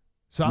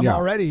 So I'm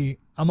already,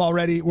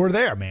 we're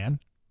there, man.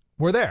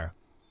 We're there.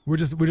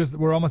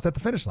 We're almost at the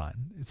finish line.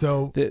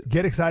 So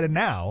get excited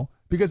now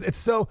because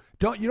it's you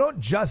don't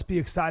just be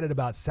excited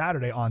about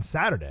Saturday on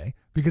Saturday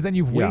because then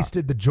you've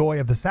wasted the joy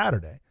of the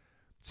Saturday.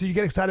 So you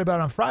get excited about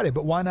it on Friday,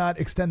 but why not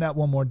extend that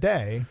one more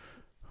day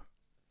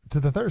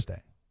to the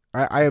Thursday?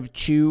 I have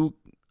two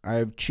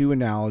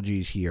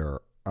analogies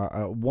here.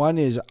 One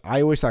is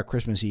I always thought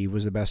Christmas Eve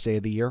was the best day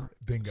of the year.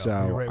 Bingo. So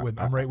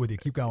I'm right with you.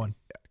 Keep going.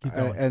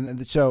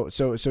 And so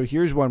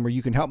here's one where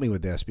you can help me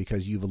with this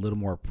because you have a little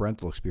more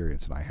parental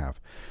experience than I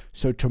have.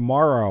 So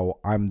tomorrow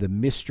I'm the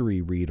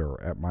mystery reader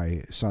at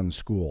my son's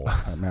school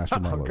at Master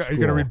Marlow School. Are you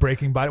going to read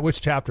Breaking Biden? Which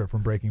chapter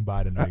from Breaking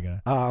Biden are you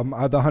going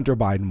to? The Hunter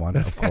Biden one,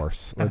 of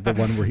course, like the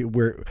one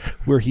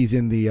where he's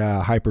in the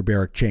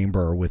hyperbaric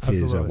chamber with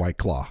his White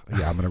Claw.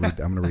 Yeah, I'm going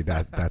to read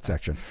that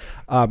section.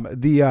 Or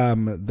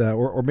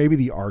maybe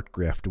the art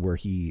grift where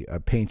he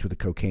paints with a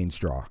cocaine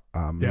straw.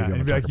 And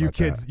you'd be like, you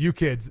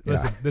kids,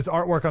 listen, this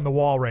artwork on the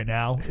wall right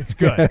now, it's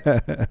good.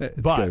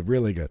 It's good,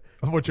 really good.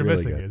 What you're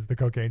missing is the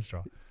cocaine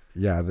straw.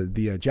 Yeah,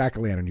 the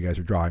jack-o'-lantern you guys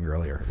were drawing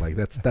earlier, like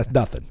that's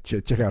nothing.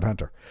 Check out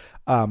Hunter.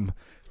 I'm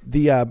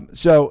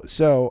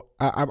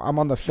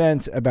on the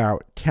fence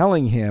about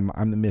telling him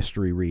I'm the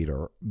mystery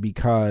reader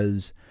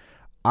because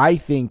I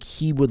think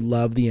he would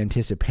love the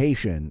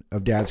anticipation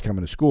of Dad's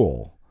coming to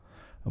school.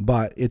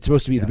 But it's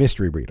supposed to be the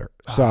mystery reader.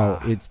 So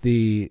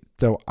you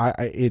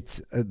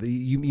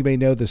may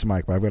know this,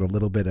 Mike, but I've got a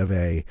little bit of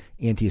a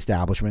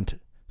anti-establishment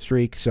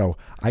streak. So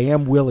I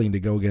am willing to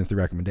go against the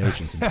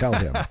recommendations and tell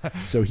him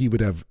so he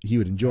would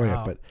enjoy it.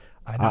 But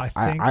I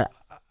think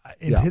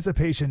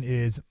anticipation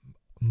is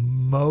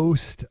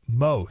most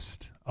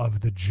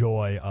of the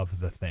joy of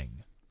the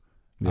thing.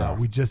 Yeah.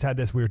 We just had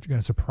this. We were going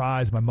to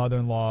surprise my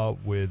mother-in-law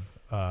with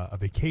a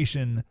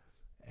vacation,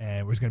 and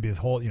it was going to be this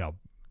whole,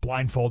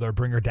 blindfold her,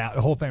 bring her down,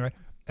 the whole thing, right?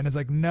 And it's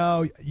like,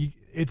 no,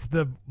 it's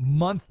the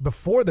month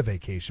before the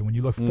vacation when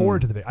you look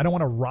forward to the vacation. I don't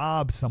want to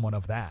rob someone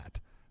of that.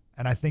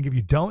 And I think if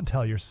you don't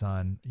tell your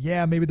son,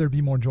 maybe there'd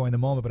be more joy in the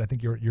moment, but I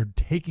think you're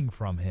taking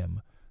from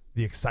him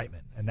the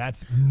excitement, and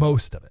that's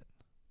most of it.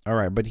 All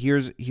right, but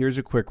here's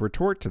a quick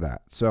retort to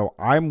that. So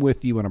I'm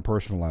with you on a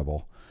personal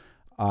level.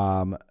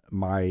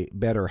 My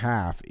better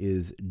half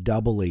is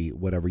doubly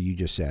whatever you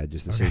just said,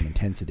 just the same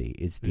intensity.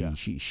 It's the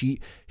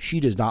she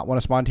does not want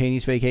a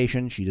spontaneous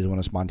vacation. She doesn't want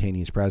a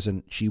spontaneous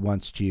present. She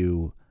wants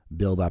to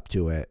build up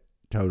to it.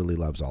 Totally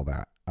loves all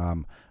that.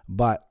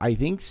 But I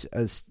think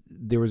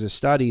there was a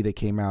study that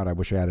came out. I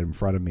wish I had it in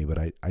front of me, but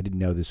I didn't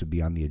know this would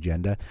be on the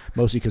agenda,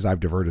 mostly because I've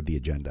diverted the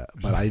agenda.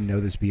 But I didn't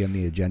know this would be on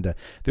the agenda.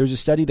 There's a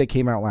study that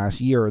came out last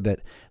year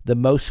that the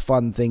most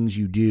fun things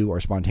you do are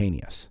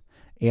spontaneous.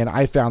 And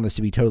I found this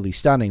to be totally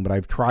stunning, but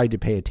I've tried to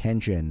pay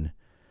attention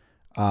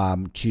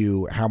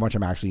to how much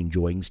I'm actually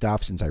enjoying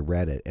stuff since I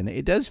read it. And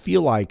it does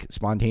feel like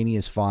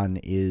spontaneous fun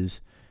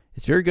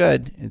it's very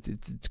good.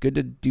 It's good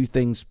to do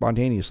things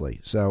spontaneously.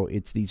 So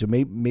so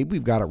maybe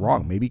we've got it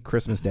wrong. Maybe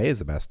Christmas Day is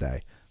the best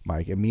day,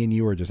 Mike, and me and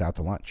you are just out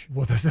to lunch.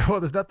 Well,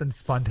 there's nothing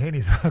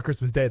spontaneous about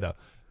Christmas Day, though.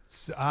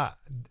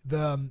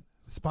 The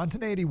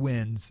spontaneity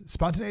wins.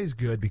 Spontaneity is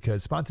good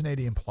because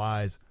spontaneity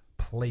implies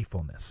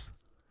playfulness.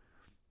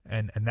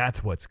 And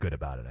that's what's good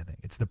about it, I think.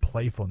 It's the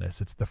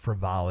playfulness, it's the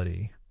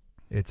frivolity,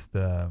 it's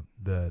the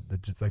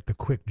just like the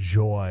quick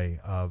joy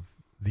of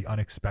the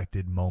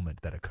unexpected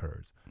moment that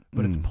occurs.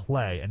 But it's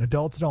play, and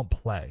adults don't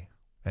play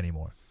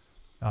anymore.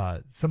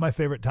 Some of my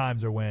favorite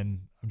times are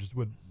when I'm just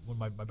with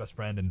my best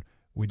friend and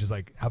we just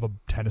like have a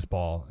tennis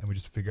ball and we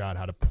just figure out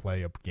how to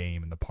play a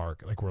game in the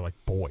park. Like we're like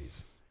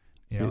boys.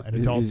 You know, and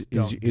adults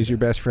is your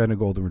best friend a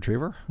golden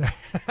retriever?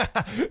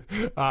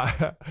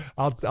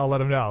 I'll let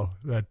him know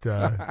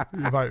that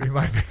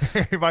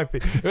he might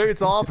be.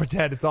 It's all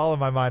pretend. It's all in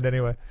my mind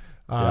anyway.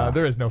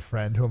 There is no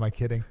friend. Who am I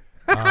kidding?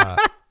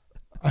 But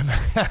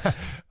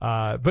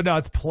no,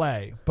 it's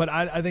play. But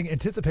I think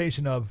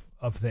anticipation of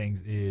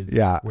things is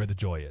where the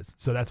joy is.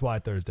 So that's why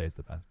Thursday is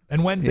the best.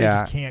 And Wednesday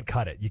just can't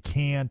cut it. You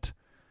can't.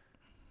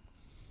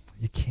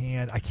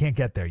 I can't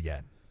get there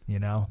yet. You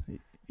know.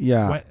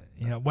 Yeah.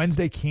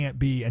 Wednesday can't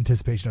be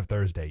anticipation of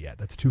Thursday yet.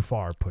 That's too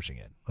far pushing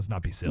it. Let's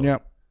not be silly.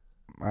 Yep.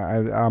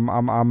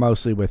 I'm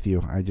mostly with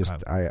you. I just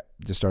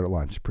started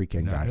lunch,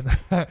 pre-King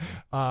guy.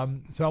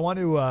 So I want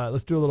to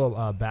let's do a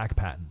little back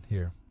patent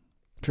here.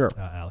 Sure.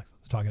 Alex, I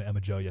was talking to Emma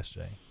Jo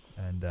yesterday,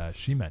 and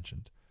she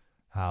mentioned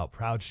how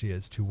proud she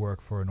is to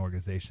work for an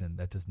organization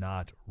that does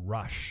not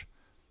rush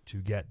to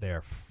get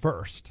there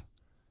first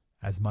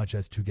as much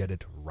as to get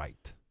it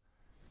right.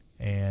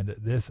 And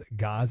this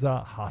Gaza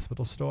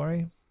hospital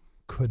story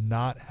could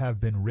not have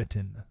been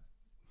written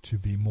to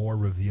be more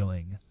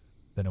revealing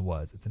than it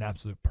was. It's an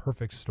absolute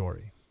perfect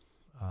story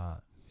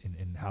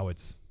in how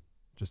it's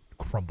just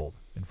crumbled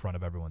in front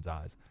of everyone's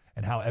eyes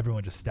and how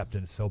everyone just stepped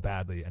in so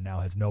badly and now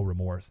has no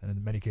remorse and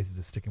in many cases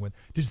is sticking with.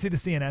 Did you see the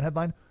CNN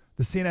headline?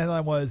 The CNN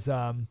headline was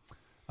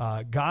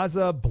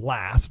Gaza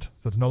blast.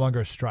 So it's no longer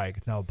a strike.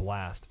 It's now a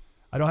blast.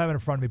 I don't have it in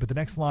front of me, but the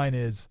next line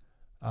is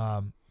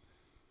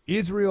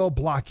Israel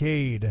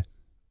blockade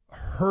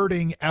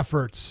hurting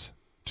efforts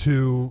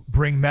to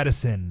bring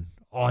medicine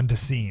onto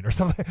scene or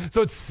something.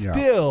 So it's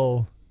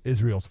still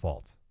Israel's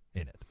fault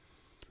in it.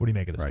 What do you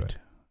make of this story?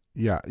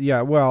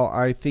 Yeah. Well,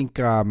 I think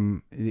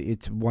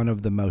it's one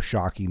of the most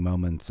shocking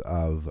moments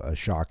of a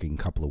shocking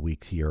couple of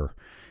weeks here.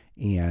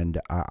 And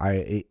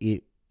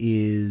it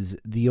is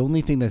the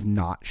only thing that's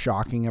not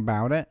shocking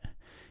about it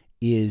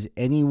is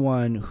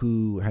anyone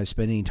who has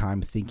spent any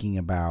time thinking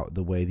about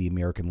the way the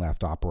American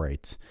left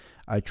operates.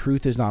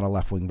 Truth is not a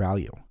left-wing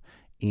value.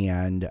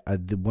 And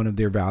one of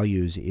their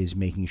values is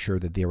making sure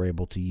that they're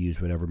able to use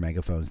whatever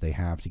megaphones they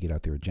have to get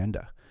out their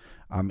agenda.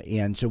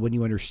 And so when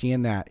you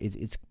understand that,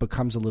 it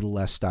becomes a little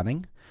less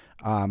stunning,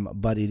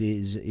 but it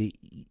is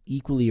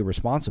equally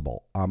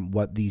irresponsible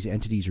what these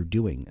entities are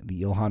doing.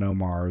 The Ilhan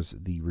Omars,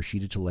 the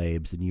Rashida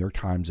Tlaibs, the New York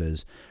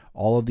Timeses,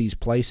 all of these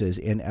places.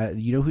 And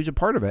you know who's a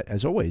part of it,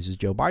 as always, is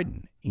Joe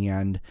Biden.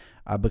 And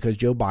because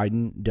Joe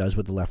Biden does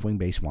what the left-wing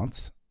base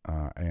wants.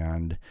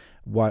 And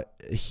what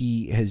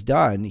he has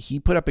done, he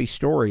put up a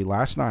story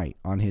last night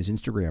on his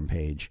Instagram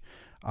page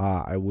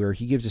where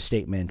he gives a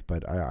statement,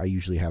 but I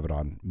usually have it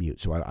on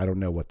mute, so I don't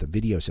know what the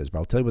video says, but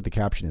I'll tell you what the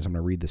caption is. I'm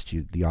going to read this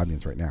to the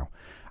audience right now.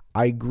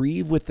 I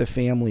grieve with the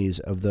families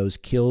of those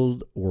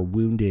killed or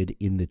wounded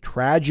in the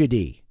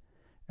tragedy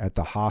at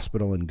the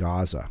hospital in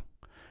Gaza.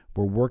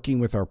 We're working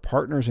with our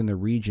partners in the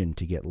region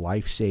to get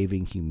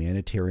life-saving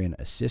humanitarian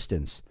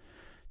assistance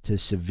to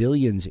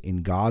civilians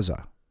in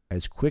Gaza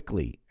as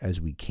quickly as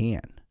we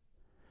can.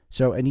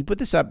 So, and he put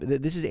this up,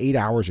 this is 8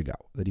 hours ago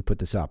that he put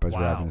this up as we're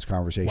having this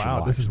conversation.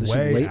 Wow, this is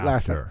way late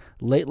after.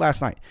 Late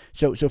last night.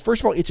 So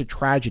first of all, it's a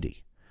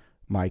tragedy,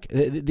 Mike.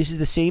 This is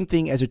the same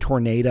thing as a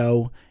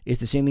tornado. It's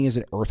the same thing as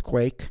an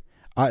earthquake.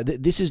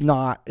 This is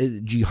not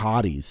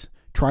jihadis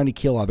trying to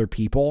kill other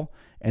people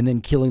and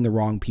then killing the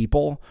wrong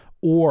people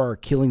or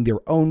killing their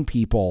own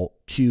people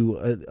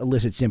to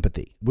elicit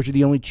sympathy, which are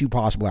the only two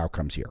possible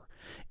outcomes here.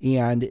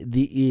 And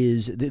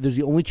there's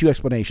the only two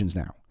explanations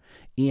now.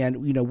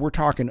 And, you know, we're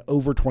talking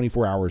over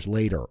 24 hours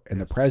later, and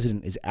the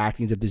president is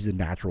acting as if this is a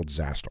natural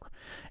disaster.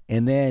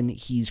 And then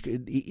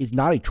it's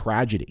not a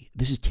tragedy.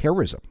 This is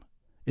terrorism,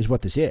 is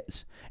what this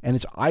is. And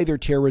it's either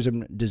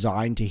terrorism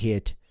designed to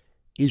hit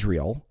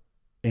Israel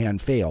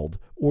and failed,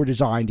 or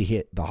designed to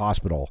hit the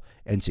hospital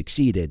and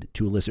succeeded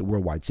to elicit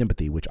worldwide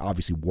sympathy, which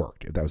obviously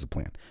worked, if that was the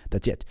plan.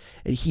 That's it.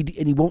 And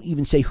he won't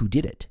even say who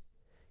did it.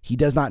 He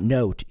does not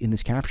note in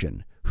this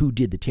caption who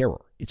did the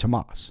terror. It's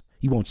Hamas.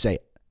 He won't say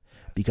it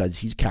because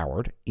he's a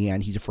coward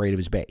and he's afraid of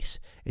his base.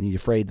 And he's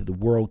afraid that the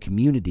world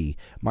community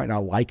might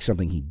not like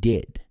something he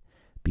did,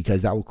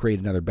 because that will create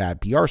another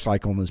bad PR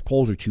cycle, and his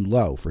polls are too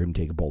low for him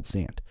to take a bold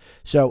stand.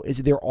 So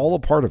they're all a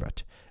part of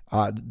it.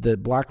 The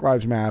Black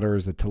Lives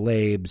Matters, the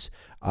Tlaibs,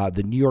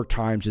 the New York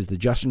Times, the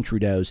Justin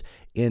Trudeau's,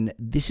 and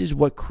this is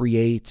what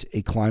creates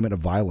a climate of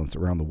violence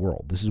around the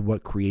world. This is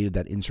what created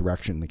that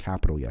insurrection in the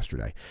Capitol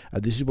yesterday.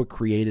 This is what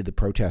created the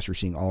protests we're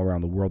seeing all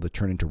around the world that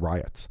turn into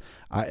riots.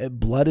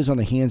 Blood is on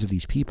the hands of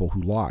these people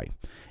who lie.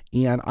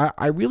 And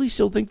I really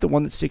still think the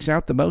one that sticks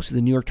out the most is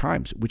the New York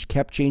Times, which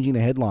kept changing the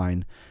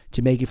headline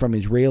to make it from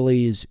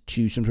Israelis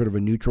to some sort of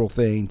a neutral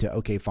thing to,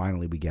 okay,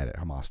 finally we get it,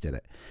 Hamas did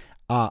it.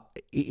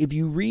 If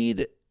you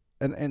read...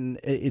 And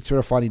it's sort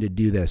of funny to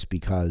do this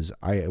because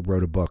I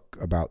wrote a book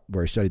about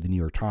where I studied the New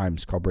York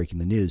Times called Breaking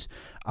the News.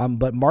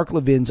 But Mark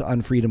Levin's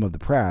Unfreedom of the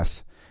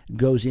Press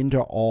goes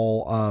into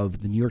all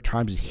of the New York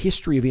Times'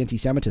 history of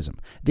anti-Semitism.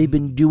 They've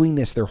been doing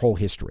this their whole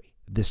history,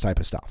 this type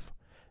of stuff.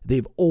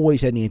 They've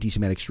always had an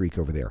anti-Semitic streak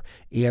over there.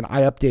 And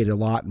I update a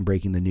lot in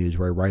Breaking the News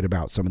where I write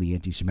about some of the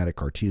anti-Semitic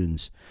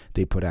cartoons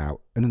they put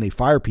out. And then they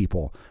fire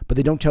people, but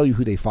they don't tell you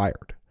who they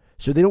fired.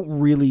 So there's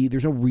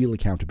no real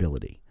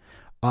accountability.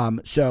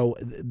 So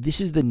this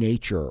is the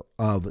nature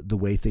of the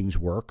way things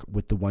work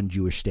with the one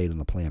Jewish state on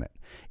the planet,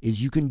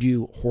 is you can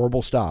do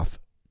horrible stuff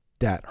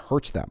that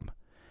hurts them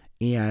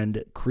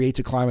and creates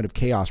a climate of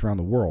chaos around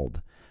the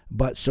world.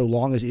 But so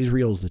long as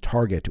Israel is the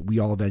target, we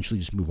all eventually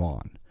just move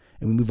on,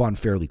 and we move on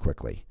fairly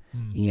quickly.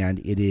 And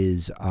it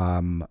is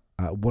one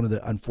of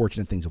the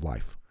unfortunate things of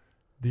life.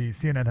 The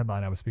CNN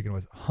headline I was speaking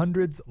was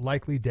hundreds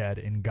likely dead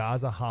in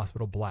Gaza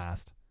hospital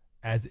blast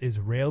as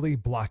Israeli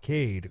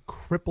blockade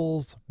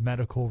cripples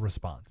medical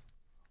response.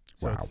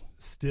 So Wow. It's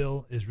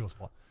still Israel's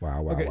fault.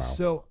 Wow. Okay,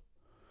 so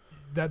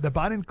the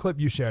Biden clip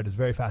you shared is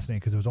very fascinating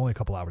because it was only a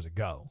couple hours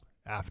ago,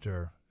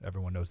 after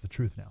everyone knows the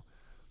truth now.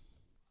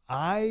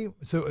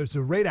 So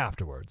right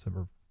afterwards,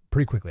 or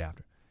pretty quickly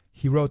after,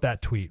 he wrote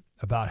that tweet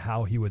about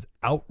how he was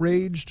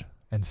outraged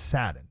and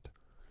saddened.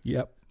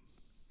 Yep.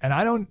 And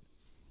I don't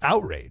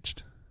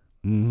outraged.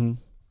 Mm-hmm.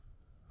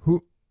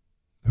 Who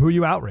are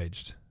you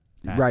outraged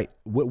at? Right.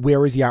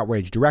 Where is the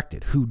outrage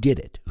directed? Who did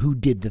it? Who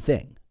did the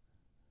thing?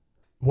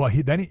 Well,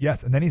 then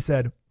he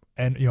said,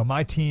 and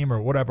my team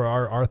or whatever,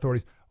 our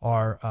authorities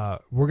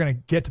are, we're going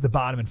to get to the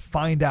bottom and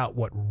find out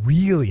what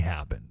really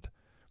happened.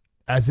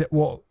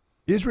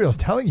 Israel's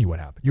telling you what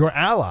happened. Your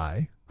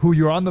ally, who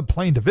you're on the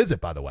plane to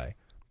visit, by the way,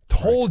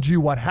 told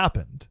you what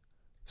happened.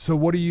 So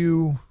what are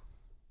you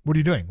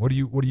doing? What are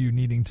you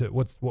needing to?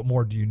 What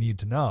more do you need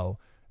to know?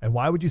 And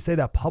why would you say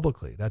that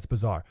publicly? That's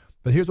bizarre.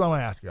 But here's what I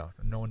want to ask you, Alex,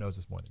 and no one knows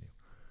this more than you.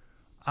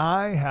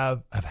 I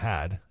have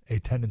had a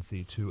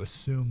tendency to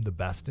assume the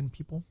best in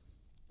people.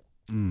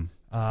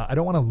 I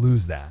don't want to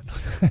lose that.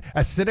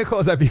 As cynical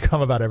as I've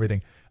become about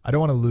everything, I don't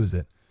want to lose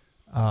it.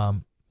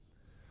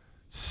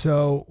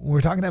 So when we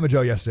were talking to Emma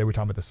Jo yesterday, we were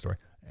talking about this story.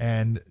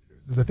 And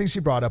the thing she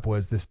brought up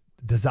was this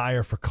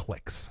desire for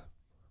clicks,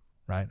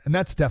 right? And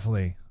that's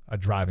definitely a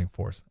driving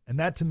force. And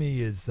that to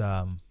me is,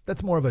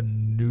 that's more of a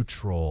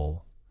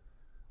neutral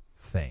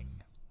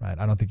thing, right?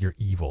 I don't think you're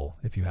evil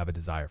if you have a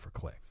desire for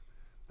clicks.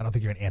 I don't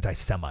think you're an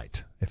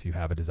anti-Semite if you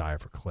have a desire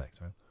for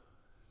clicks, right?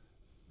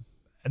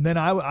 And then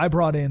I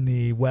brought in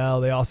they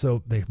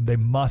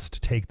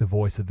must take the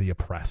voice of the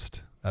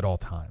oppressed at all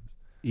times.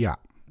 Yeah,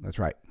 that's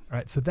right. All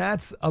right. So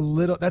that's a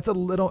little,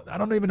 I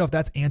don't even know if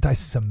that's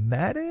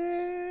anti-Semitic,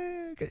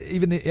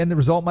 and the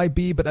result might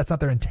be, but that's not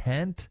their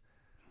intent.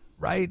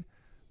 Right.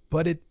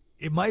 But it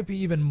might be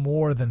even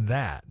more than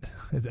that.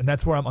 And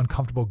that's where I'm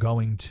uncomfortable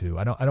going to.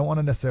 I don't want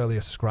to necessarily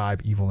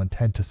ascribe evil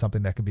intent to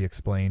something that can be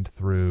explained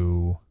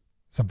through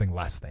something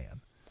less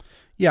than.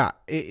 Yeah,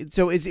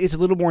 so it's a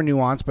little more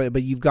nuanced,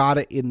 but you've got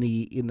it in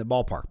the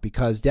ballpark,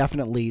 because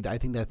definitely I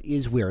think that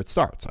is where it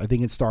starts. I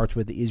think it starts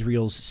with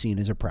Israel's seen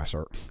as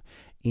oppressor,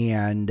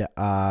 and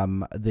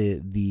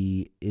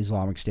the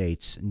Islamic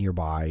states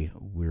nearby,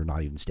 we're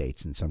not even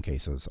states in some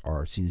cases,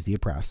 are seen as the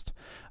oppressed,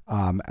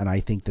 and I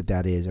think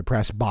that is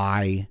oppressed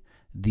by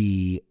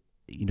the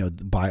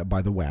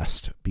by the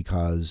West,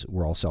 because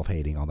we're all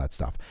self-hating, all that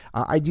stuff.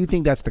 I do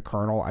think that's the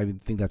kernel. I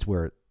think that's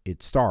where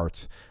it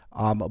starts,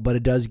 but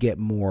it does get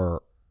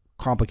more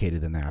complicated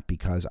than that,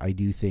 because I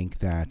do think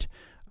that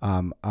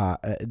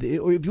if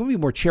you want to be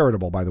more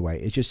charitable, by the way,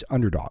 it's just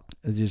underdog.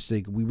 It's just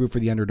like we root for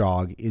the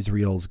underdog.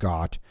 Israel's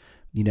got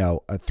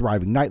a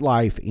thriving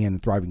nightlife and a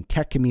thriving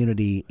tech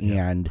community,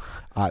 and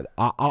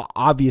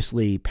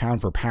obviously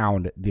pound for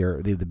pound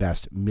they're the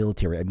best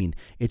military. I mean,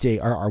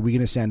 are we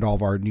going to send all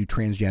of our new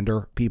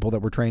transgender people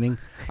that we're training?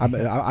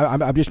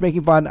 I'm just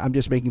making fun.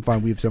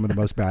 We have some of the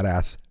most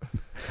badass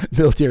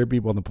military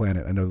people on the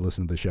planet. I know they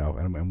listen to the show,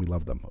 and we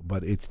love them.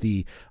 But it's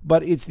the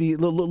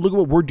look at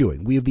what we're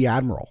doing. We have the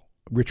Admiral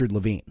Richard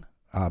Levine,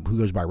 who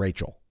goes by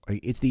Rachel.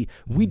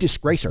 We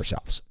disgrace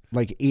ourselves.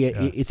 Like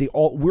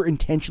we're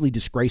intentionally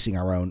disgracing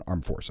our own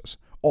armed forces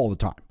all the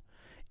time,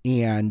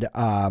 and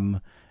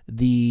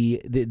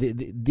the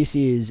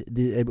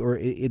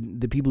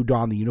people who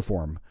don the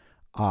uniform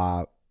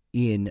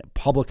in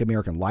public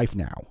American life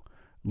now,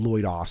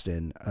 Lloyd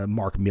Austin,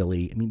 Mark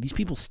Milley. I mean, these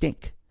people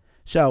stink.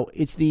 So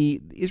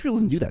Israel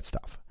doesn't do that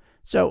stuff.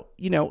 So,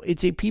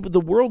 it's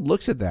the world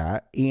looks at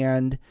that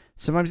and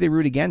sometimes they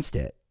root against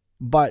it.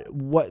 But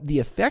what the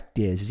effect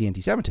is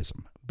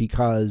anti-Semitism,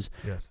 because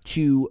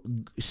to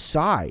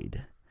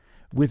side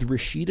with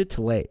Rashida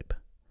Tlaib,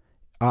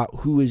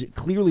 who is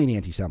clearly an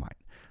anti-Semite,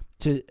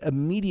 to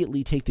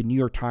immediately take the New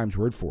York Times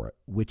word for it,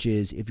 which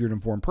is, if you're an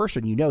informed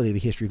person, they have a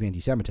history of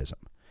anti-Semitism.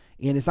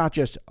 And it's not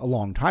just a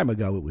long time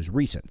ago, it was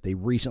recent. They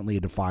recently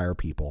had to fire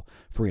people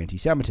for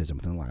anti-Semitism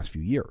within the last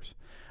few years.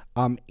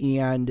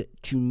 And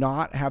to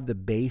not have the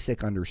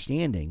basic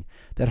understanding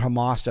that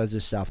Hamas does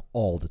this stuff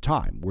all the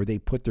time, where they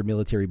put their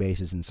military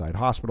bases inside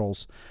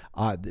hospitals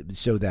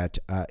so that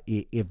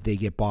if they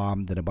get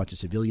bombed, then a bunch of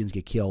civilians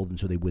get killed, and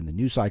so they win the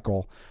news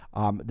cycle,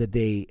 that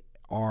they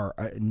are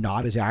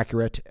not as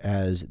accurate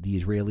as the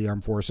Israeli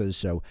armed forces,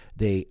 so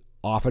they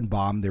often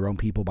bomb their own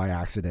people by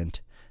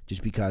accident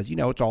just because,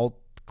 it's all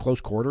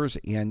close quarters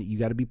and you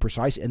got to be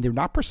precise, and they're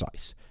not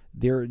precise.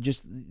 They're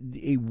just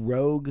a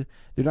rogue.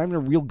 They're not even a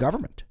real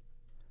government.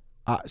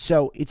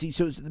 So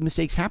the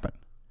mistakes happen.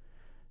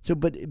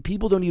 But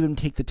people don't even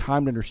take the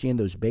time to understand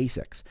those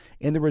basics.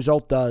 And the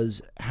result does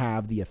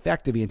have the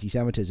effect of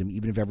anti-Semitism,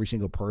 even if every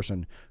single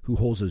person who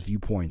holds those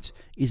viewpoints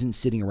isn't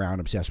sitting around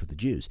obsessed with the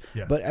Jews.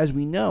 Yes. But as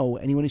we know,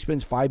 anyone who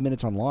spends 5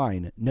 minutes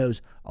online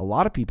knows a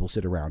lot of people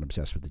sit around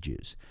obsessed with the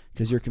Jews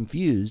because they're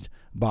confused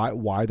by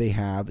why they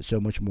have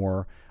so much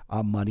more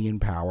money and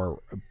power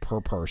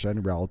per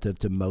person relative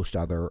to most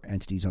other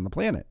entities on the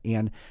planet.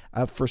 And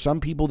for some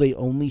people, they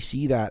only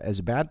see that as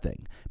a bad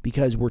thing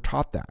because we're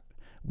taught that.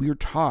 We are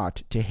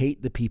taught to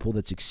hate the people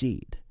that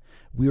succeed.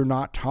 We are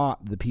not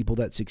taught the people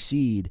that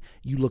succeed,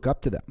 you look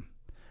up to them.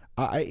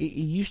 It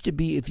used to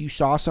be if you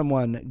saw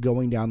someone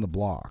going down the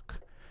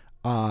block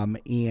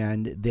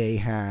and they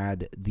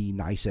had the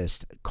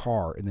nicest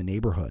car in the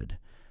neighborhood,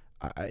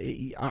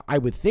 I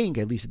would think,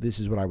 at least this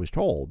is what I was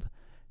told,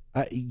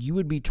 you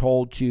would be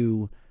told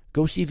to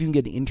go see if you can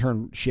get an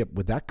internship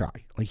with that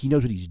guy. Like, he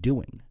knows what he's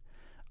doing.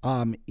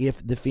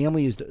 If the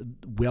family is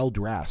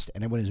well-dressed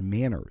and everyone has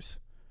manners,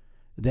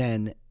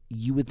 then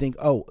you would think,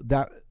 oh,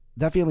 that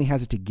family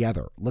has it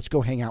together. Let's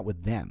go hang out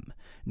with them.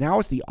 Now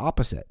it's the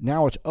opposite.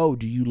 Now it's, oh,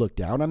 do you look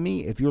down on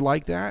me? If you're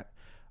like that,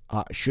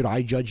 should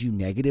I judge you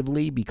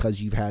negatively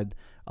because you've had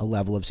a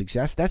level of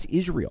success? That's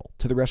Israel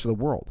to the rest of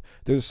the world.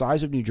 They're the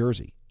size of New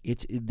Jersey.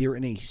 They're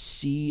in a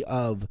sea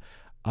of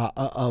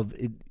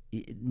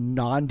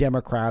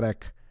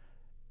non-democratic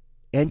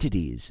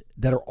entities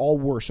that are all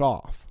worse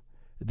off.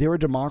 They're a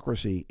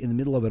democracy in the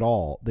middle of it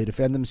all. They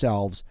defend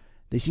themselves.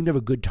 They seem to have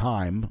a good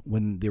time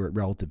when they're at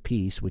relative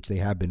peace, which they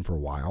have been for a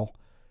while.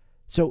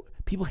 So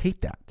people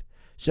hate that.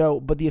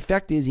 But the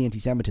effect is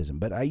anti-Semitism.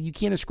 But you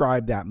can't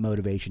ascribe that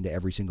motivation to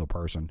every single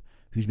person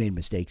who's made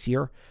mistakes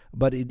here.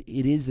 But it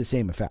is the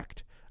same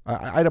effect.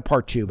 I had a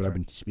part two, but I've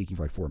been speaking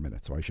for like 4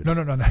 minutes, so I should. No,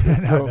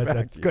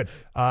 that's good.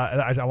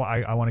 I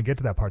want to get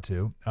to that part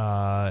two.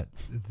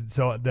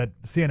 So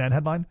that CNN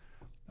headline,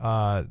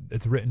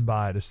 it's written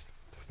by, there's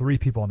 3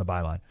 people on the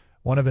byline.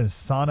 One of them is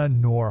Sana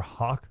Noor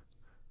Haq,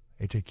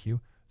 H-A-Q.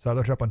 So I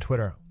looked her up on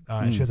Twitter,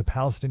 and she has a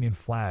Palestinian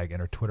flag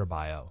in her Twitter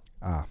bio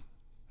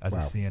as a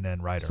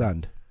CNN writer.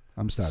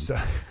 I'm stunned.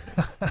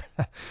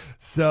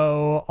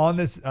 So on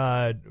this,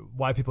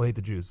 why people hate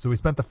the Jews. So we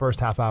spent the first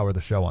half hour of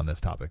the show on this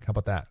topic. How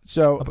about that?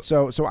 So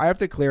I have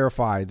to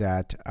clarify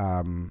that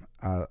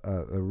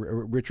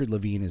Richard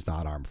Levine is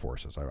not armed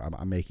forces.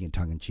 I'm making a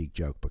tongue-in-cheek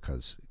joke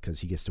because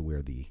he gets to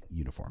wear the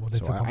uniform. Well,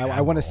 so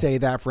I want to say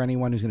that for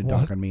anyone who's going to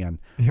dunk on me on.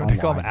 You have to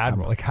call him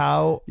Admiral. Like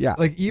how? Yeah.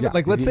 Like even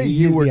like let's say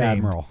you were named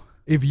Admiral.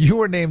 If you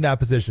were named that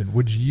position,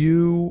 would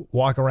you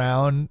walk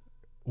around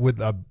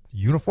with a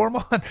uniform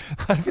on?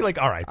 I'd be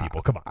like, all right,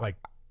 people, come on. Like,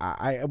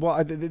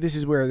 this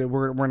is where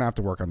we're gonna have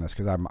to work on this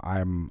because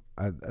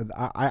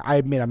I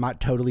admit I'm not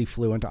totally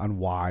fluent on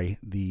why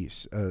the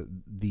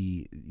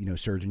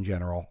Surgeon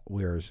General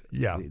wears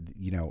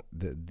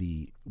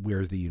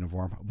wears the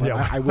uniform. But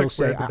I will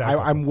say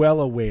I'm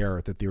well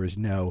aware that there is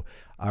no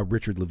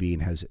Richard Levine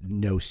has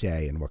no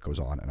say in what goes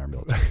on in our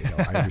military.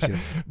 I understand,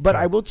 but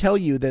I will tell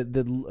you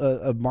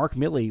that Mark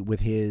Milley with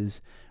his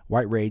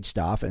White Rage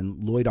stuff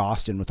and Lloyd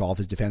Austin with all of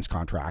his defense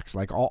contracts,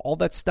 like all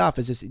that stuff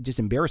is just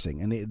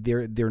embarrassing, and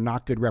they're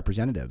not good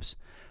representatives.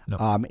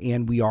 No.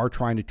 And we are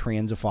trying to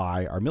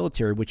transify our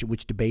military,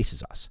 which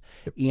debases us,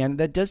 and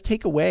that does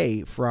take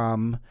away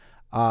from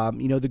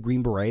the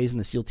Green Berets and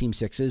the SEAL Team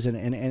 6s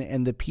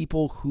and the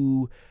people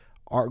who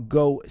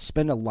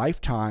spend a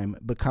lifetime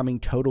becoming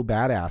total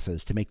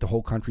badasses to make the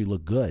whole country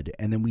look good,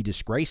 and then we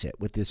disgrace it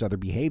with this other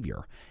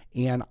behavior.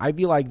 And I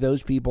feel like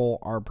those people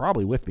are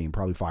probably with me and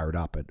probably fired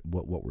up at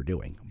what we're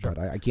doing. Sure.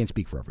 But I can't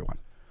speak for everyone.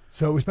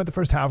 So we spent the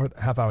first half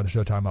hour of the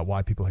show talking about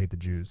why people hate the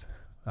Jews,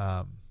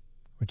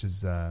 which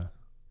is, I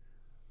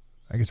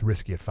I guess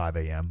risky at 5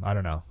 a.m. I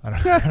don't know.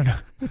 I don't know.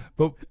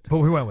 But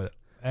we went with it.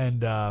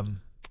 And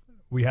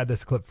we had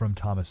this clip from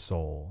Thomas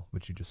Sowell,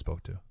 which you just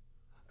spoke to.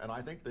 And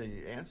I think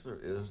the answer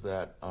is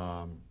that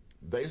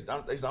they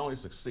not only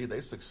succeed,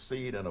 they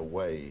succeed in a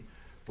way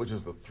which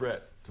is the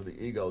threat to the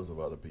egos of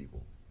other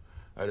people.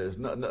 That is,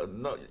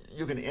 no,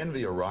 you can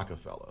envy a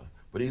Rockefeller,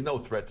 but he's no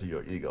threat to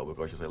your ego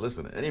because you say,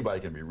 listen, anybody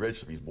can be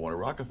rich if he's born a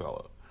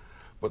Rockefeller.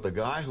 But the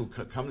guy who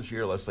comes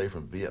here, let's say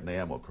from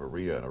Vietnam or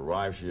Korea, and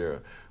arrives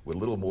here with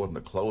little more than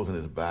the clothes on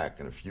his back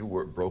and a few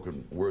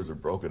words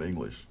of broken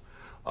English,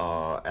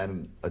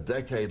 and a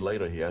decade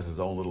later he has his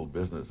own little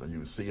business, and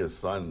you see his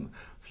son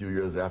a few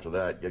years after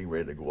that getting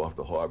ready to go off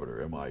to Harvard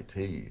or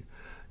MIT,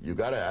 you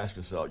got to ask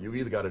yourself, you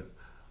either got to,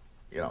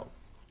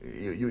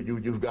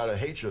 you've got to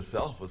hate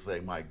yourself for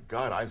saying, my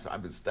God,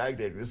 I've been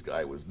stagnating, this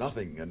guy was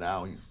nothing, and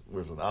now he's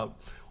risen up,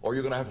 or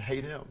you're going to have to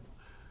hate him.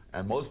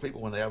 And most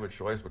people, when they have a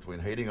choice between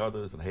hating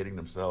others and hating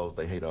themselves,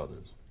 they hate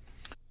others.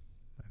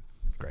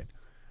 Great.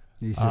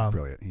 He's so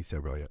brilliant. He's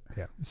so brilliant.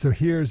 Yeah. So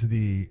here's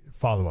the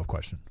follow-up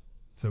question.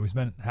 So we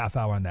spent a half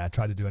hour on that,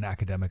 tried to do an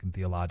academic and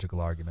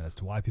theological argument as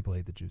to why people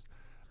hate the Jews.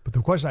 But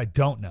the question I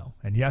don't know,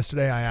 and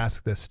yesterday I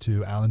asked this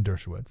to Alan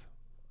Dershowitz,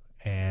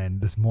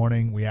 and this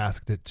morning we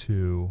asked it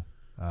to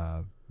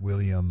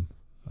William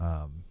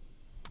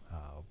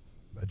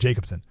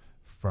Jacobson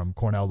from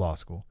Cornell Law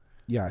School.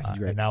 Yeah, he's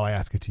great. And now I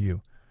ask it to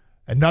you.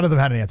 And none of them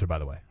had an answer, by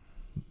the way.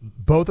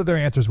 Both of their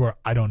answers were,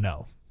 I don't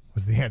know,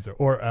 was the answer.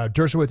 Or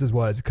Dershowitz's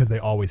was, because they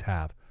always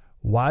have.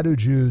 Why do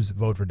Jews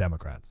vote for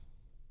Democrats?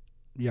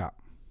 Yeah.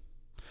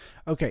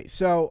 Okay,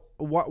 so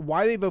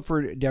why they vote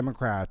for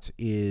Democrats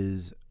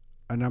is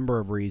a number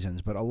of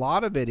reasons, but a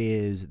lot of it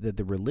is that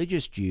the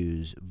religious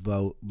Jews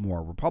vote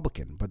more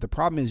Republican. But the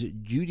problem is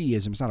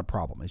Judaism is not a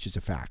problem; it's just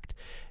a fact.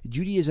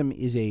 Judaism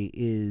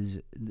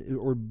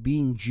or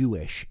being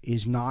Jewish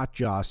is not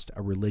just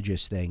a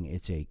religious thing;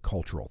 it's a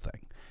cultural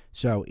thing.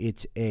 So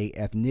it's a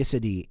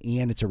ethnicity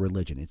and it's a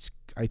religion.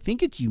 I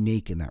think it's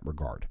unique in that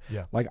regard.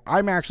 Yeah. Like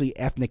I'm actually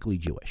ethnically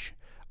Jewish.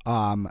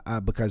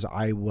 Because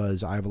I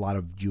have a lot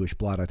of Jewish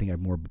blood. I think I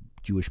have more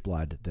Jewish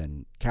blood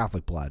than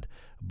Catholic blood,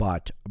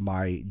 but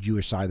my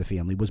Jewish side of the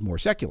family was more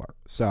secular.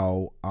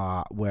 So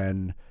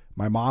when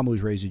my mom, who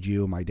was raised a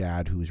Jew, and my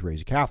dad, who was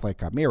raised a Catholic,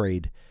 got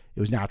married, it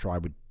was natural I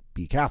would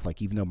be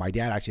Catholic, even though my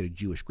dad actually had a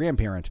Jewish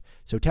grandparent.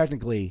 So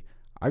technically,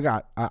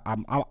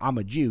 I'm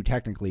a Jew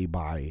technically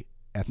by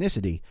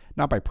ethnicity,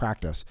 not by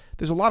practice.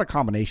 There's a lot of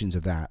combinations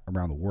of that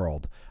around the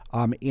world,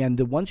 and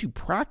the ones who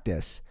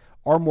practice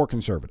are more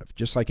conservative,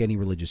 just like any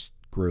religious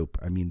group.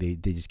 I mean, they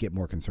just get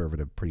more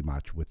conservative pretty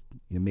much, with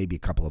maybe a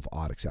couple of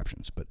odd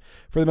exceptions. But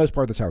for the most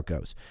part, that's how it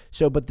goes.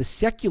 So, but the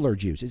secular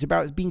Jews, it's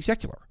about being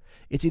secular.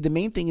 The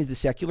main thing is the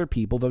secular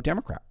people vote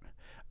Democrat.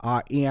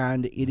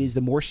 And it is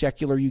the more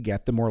secular you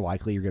get, the more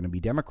likely you're going to be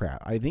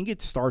Democrat. I think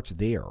it starts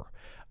there.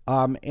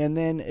 And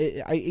then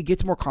it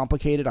gets more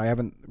complicated. I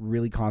haven't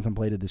really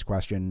contemplated this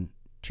question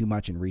too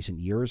much in recent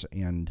years,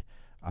 and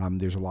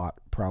there's a lot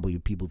probably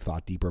people who've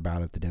thought deeper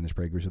about it, the Dennis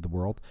Pragers of the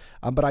world.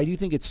 But I do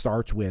think it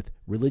starts with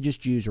religious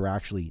Jews are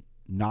actually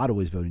not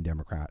always voting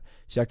Democrat.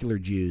 Secular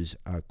Jews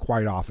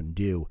quite often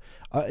do.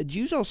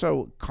 Jews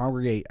also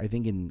congregate, I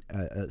think, in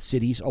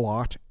cities a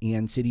lot,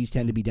 and cities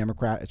tend to be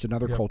Democrat. It's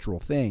another cultural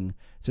thing.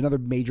 It's another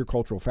major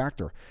cultural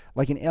factor.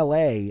 Like in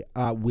L.A.,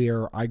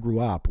 where I grew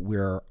up,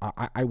 where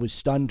I was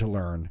stunned to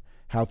learn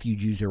how few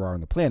Jews there are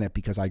on the planet,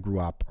 because I grew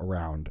up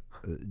around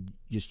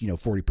just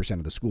 40%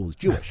 of the school is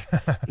Jewish,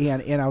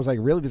 and I was like,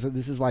 really,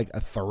 this is like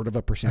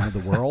 1/3% of the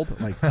world,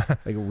 like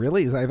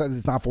really? I thought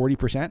it's not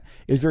 40%.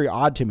 It was very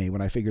odd to me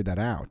when I figured that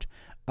out.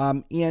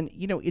 And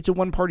it's a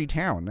one-party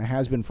town. It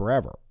has been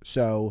forever.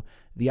 So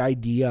the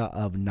idea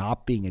of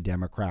not being a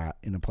Democrat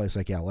in a place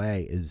like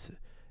L.A. is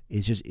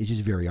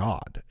just very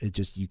odd. It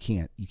just you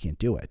can't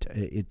do it.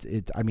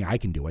 I mean, I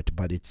can do it,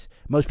 but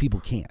most people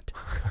can't.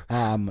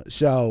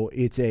 So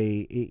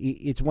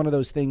it's one of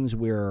those things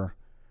where.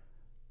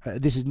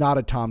 This is not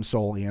a Tom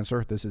Sowell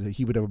answer.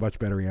 He would have a much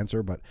better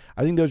answer, but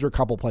I think those are a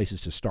couple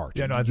places to start.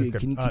 Yeah, no, can you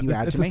add to me?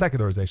 It's the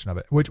secularization of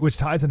it, which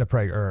ties into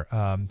Prager.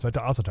 So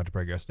I also talked to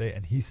Prager yesterday,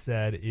 and he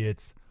said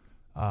it's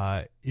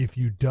if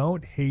you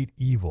don't hate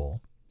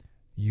evil,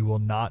 you will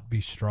not be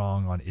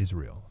strong on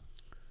Israel.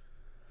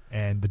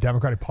 And the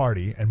Democratic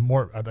Party, and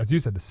more, as you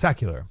said, the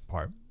secular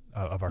part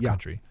of our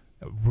country,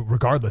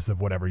 regardless of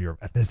whatever your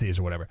ethnicity is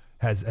or whatever,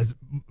 has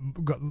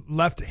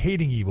left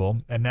hating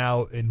evil and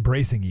now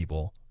embracing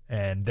evil.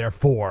 And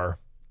therefore,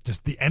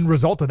 just the end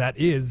result of that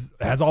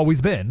has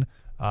always been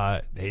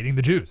hating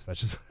the Jews. That's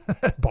just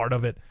part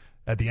of it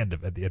at the end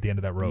of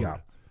that road. Yeah.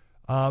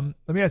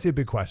 Let me ask you a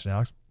big question,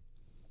 Alex.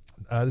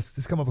 This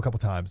has come up a couple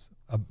times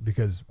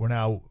because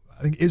I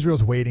think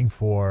Israel's waiting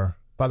for,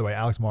 by the way,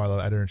 Alex Marlow,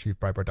 editor-in-chief,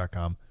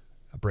 Breitbart.com,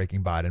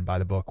 Breaking Biden, buy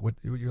the book.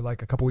 You're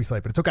like a couple weeks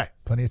late, but it's okay.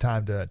 Plenty of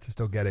time to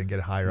still get it and get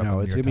it higher up. No,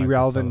 it's going to be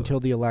relevant until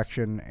the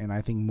election, and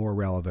I think more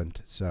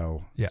relevant.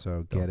 So get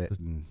it.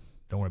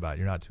 Don't worry about it.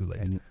 You're not too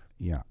late.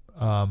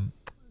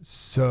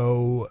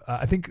 So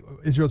I think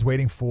Israel's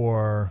waiting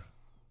for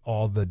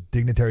all the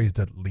dignitaries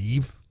to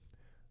leave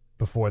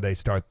before they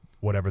start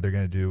whatever they're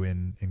going to do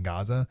in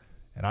Gaza.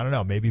 And I don't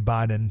know, maybe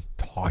Biden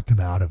talked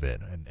him out of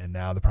it. And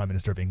now the Prime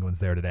Minister of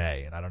England's there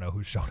today. And I don't know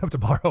who's showing up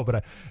tomorrow.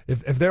 But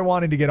if they're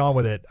wanting to get on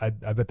with it, I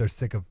bet they're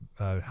sick of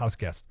house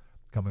guests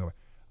coming over.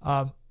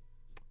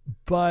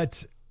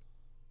 But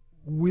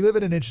we live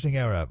in an interesting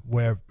era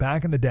where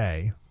back in the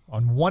day,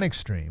 on one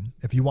extreme,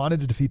 if you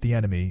wanted to defeat the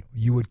enemy,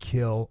 you would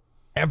kill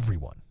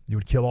everyone. You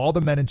would kill all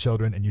the men and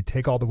children, and you'd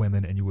take all the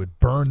women, and you would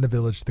burn the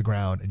village to the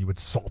ground, and you would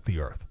salt the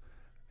earth.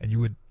 And you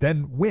would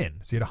then win.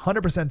 So you had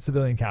 100%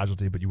 civilian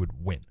casualty, but you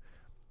would win.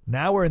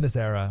 Now we're in this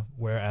era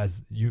where,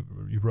 as you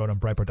wrote on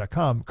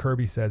Breitbart.com,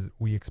 Kirby says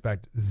we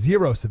expect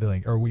zero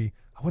civilian, or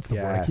what's the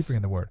word? I keep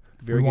forgetting the word.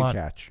 Very good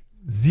catch.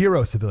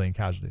 Zero civilian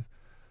casualties.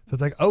 So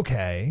it's like,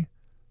 okay,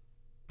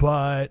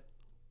 but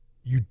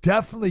you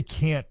definitely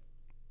can't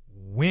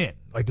win.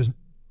 Like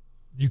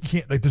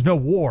there's no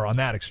war on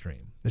that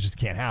extreme. It just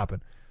can't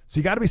happen. So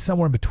you got to be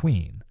somewhere in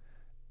between.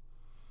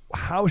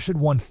 How should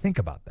one think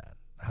about that?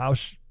 How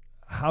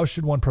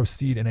should one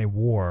proceed in a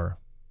war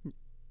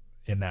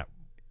in that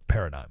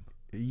paradigm?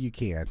 You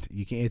can't.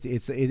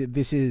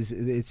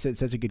 It's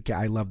such a good.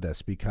 I love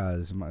this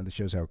because this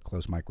shows how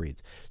close Mike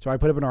reads. So I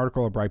put up an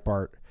article at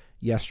Breitbart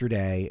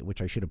yesterday,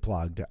 which I should have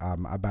plugged,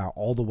 about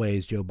all the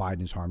ways Joe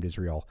Biden has harmed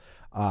Israel.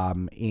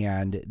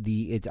 And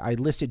I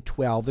listed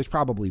 12. There's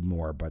probably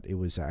more, but it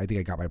was, I think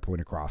I got my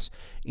point across.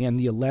 And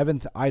the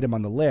 11th item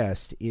on the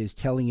list is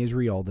telling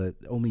Israel that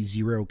only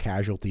 0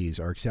 casualties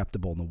are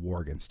acceptable in the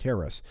war against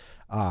terrorists,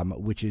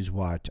 which is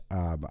what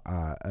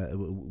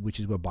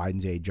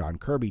Biden's aide John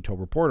Kirby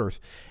told reporters.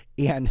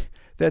 And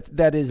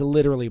that is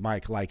literally,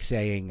 Mike, like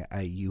saying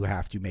you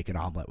have to make an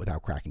omelet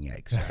without cracking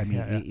eggs. I mean,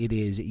 yeah.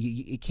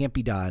 It can't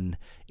be done.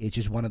 It's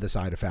just one of the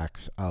side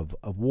effects of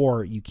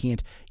war. You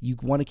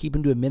want to keep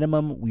them to a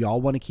minimum. We all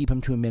want to keep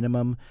them to a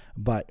minimum.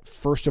 But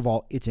first of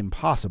all, it's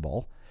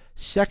impossible.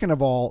 Second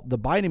of all, the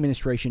Biden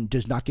administration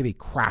does not give a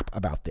crap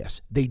about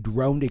this. They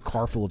droned a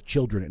car full of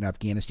children in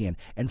Afghanistan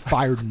and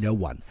fired no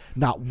one.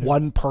 Not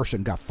one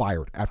person got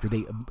fired after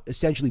they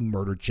essentially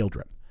murdered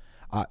children.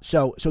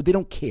 So they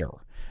don't care.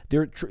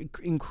 They're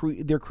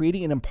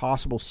creating an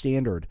impossible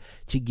standard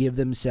to give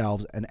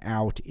themselves an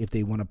out if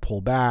they want to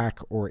pull back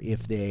or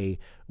if they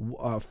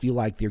feel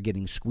like they're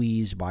getting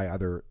squeezed by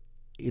other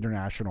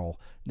international,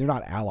 they're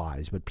not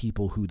allies, but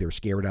people who they're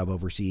scared of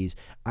overseas.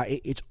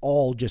 It's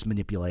all just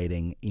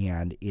manipulating,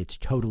 and it's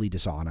totally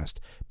dishonest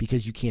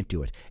because you can't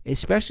do it,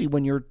 especially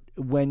when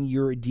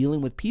you're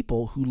dealing with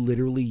people who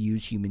literally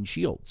use human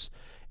shields.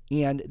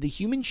 And the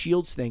human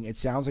shields thing, it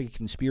sounds like a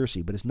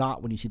conspiracy, but it's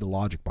not when you see the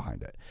logic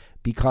behind it.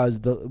 Because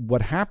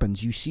what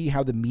happens, you see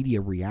how the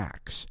media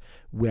reacts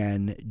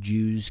when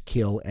Jews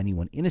kill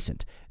anyone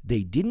innocent.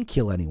 They didn't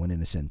kill anyone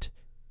innocent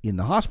in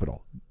the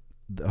hospital.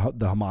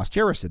 The Hamas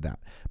terrorists did that,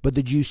 but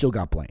the Jews still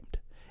got blamed.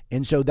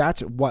 And so that's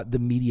what the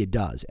media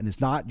does. And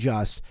it's not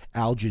just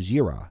Al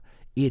Jazeera.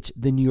 It's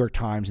the New York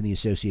Times and the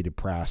Associated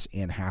Press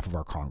and half of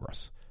our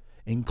Congress,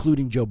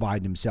 including Joe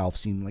Biden himself,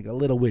 seem like a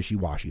little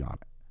wishy-washy on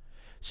it.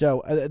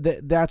 So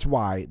that's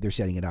why they're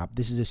setting it up.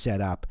 This is a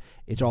setup.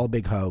 It's all a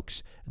big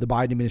hoax. The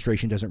Biden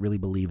administration doesn't really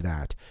believe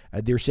that.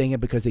 They're saying it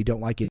because they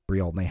don't like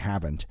Israel, and they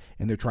haven't,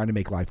 and they're trying to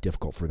make life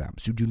difficult for them.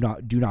 So do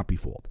not be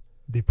fooled.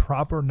 The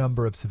proper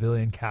number of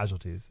civilian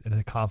casualties in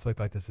a conflict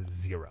like this is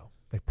 0.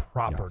 The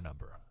proper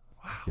number.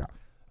 Wow.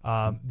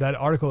 Yeah. That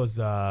article is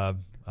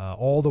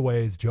all the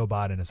ways Joe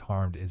Biden has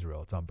harmed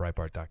Israel. It's on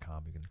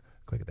Breitbart.com. You can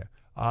click it there.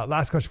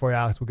 Last question for you,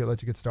 Alex. We'll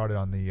let you get started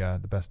on the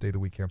best day of the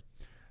week here.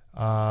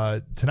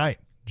 Tonight,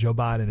 Joe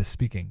Biden is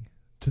speaking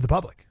to the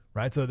public,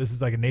 right? So this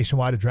is like a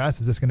nationwide address.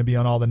 Is this going to be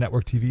on all the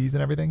network TVs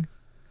and everything?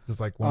 Is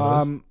this like one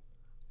of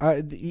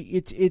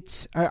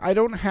those? I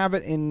don't have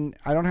it in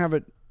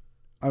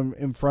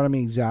front of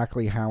me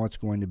exactly how it's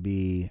going to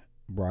be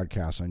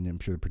broadcast. I'm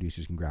sure the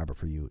producers can grab it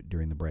for you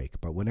during the break.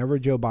 But whenever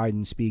Joe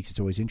Biden speaks, it's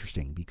always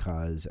interesting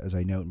because, as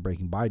I note in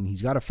Breaking Biden,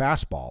 he's got a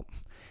fastball,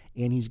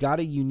 and he's got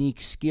a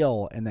unique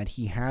skill in that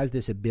he has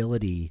this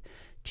ability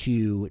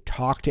to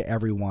talk to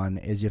everyone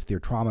as if they're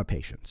trauma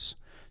patients.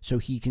 So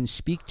he can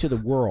speak to the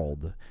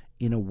world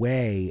in a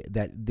way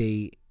that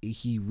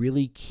he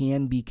really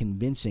can be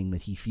convincing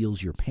that he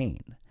feels your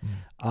pain.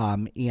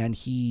 And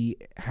he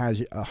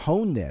has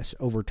honed this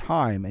over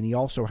time, and he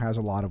also has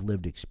a lot of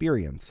lived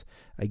experience.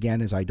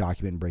 Again, as I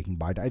document in Breaking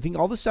Biden, I think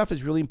all this stuff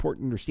is really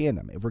important to understand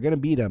him. If we're going to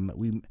beat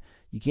him,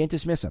 you can't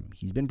dismiss him.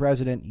 He's been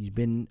president. He's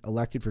been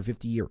elected for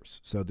 50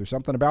 years. So there's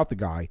something about the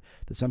guy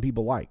that some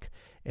people like.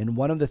 And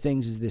one of the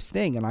things is this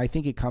thing, and I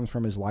think it comes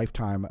from his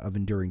lifetime of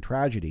enduring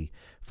tragedy,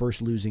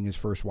 first losing his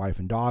first wife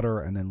and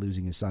daughter and then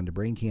losing his son to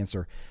brain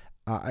cancer.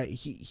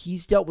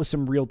 He's dealt with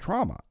some real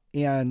trauma.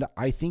 And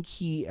I think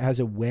he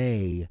has a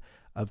way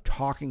of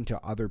talking to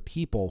other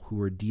people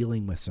who are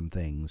dealing with some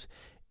things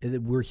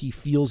where he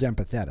feels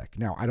empathetic.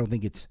 Now, I don't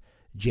think it's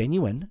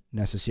genuine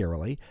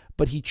necessarily,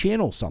 but he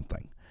channels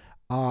something.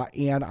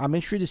 And I'm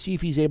interested to see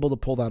if he's able to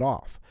pull that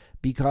off,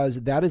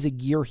 because that is a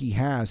gear he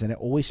has, and it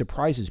always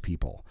surprises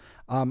people.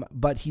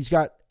 But he's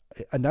got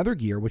another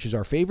gear, which is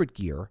our favorite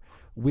gear,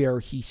 where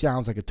he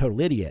sounds like a total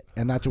idiot,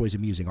 and that's always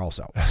amusing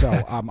also. So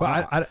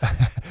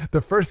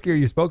the first gear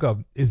you spoke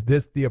of, is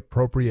this the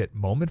appropriate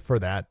moment for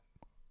that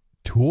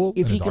tool?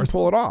 If he can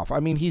pull it off. I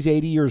mean, he's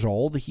 80 years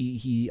old.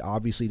 He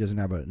obviously doesn't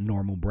have a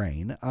normal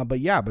brain,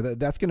 but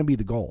that's going to be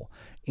the goal.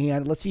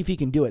 And let's see if he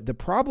can do it. The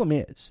problem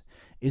is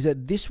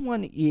that this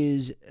one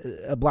is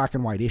a black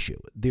and white issue.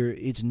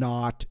 There's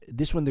not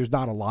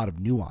a lot of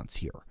nuance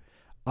here.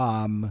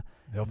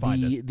 They'll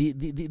find it.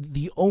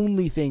 The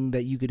only thing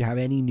that you could have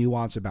any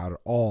nuance about at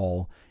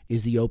all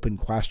is the open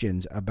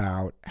questions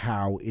about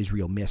how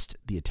Israel missed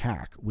the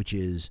attack, which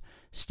is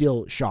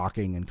still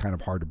shocking and kind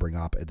of hard to bring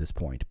up at this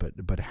point.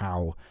 But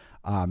how,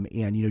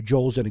 and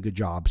Joel's done a good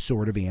job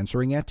sort of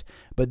answering it.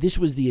 But this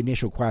was the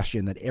initial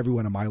question that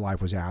everyone in my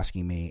life was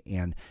asking me,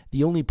 and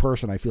the only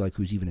person I feel like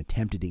who's even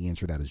attempted to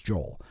answer that is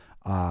Joel.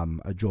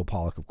 Joel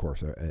Pollack, of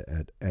course,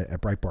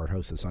 at Breitbart,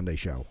 hosts the Sunday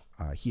show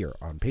here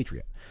on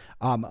Patriot.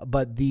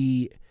 But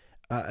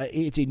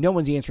no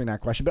one's answering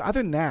that question. But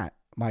other than that,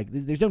 Mike,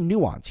 there's no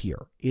nuance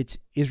here. It's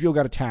Israel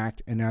got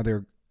attacked, and now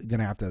they're going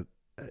to have to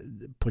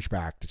push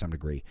back to some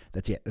degree.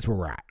 That's it. That's where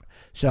we're at.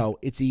 So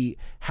it's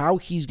how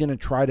he's going to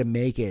try to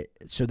make it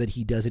so that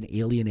he doesn't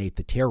alienate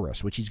the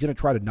terrorists, which he's going to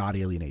try to not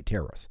alienate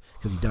terrorists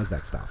because he does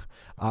that stuff.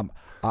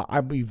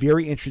 I'd be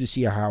very interested to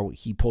see how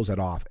he pulls that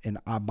off, and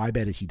my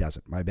bet is he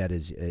doesn't. My bet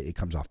is it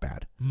comes off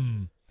bad.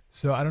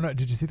 So I don't know.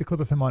 Did you see the clip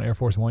of him on Air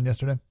Force One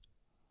yesterday?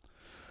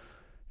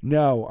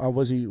 No.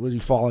 Was he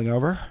falling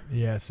over?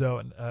 Yeah.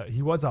 So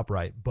he was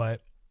upright,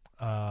 but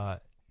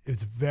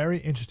it's a very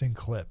interesting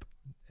clip,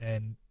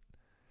 and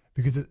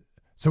because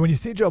so when you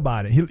see Joe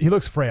Biden, he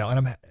looks frail,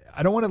 and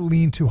I don't want to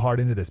lean too hard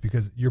into this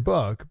because your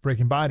book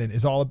Breaking Biden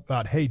is all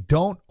about, hey,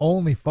 don't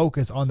only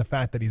focus on the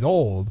fact that he's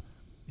old.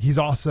 He's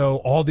also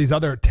all these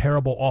other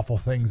terrible, awful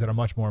things that are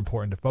much more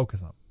important to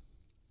focus on.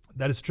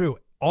 That is true.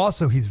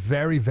 Also, he's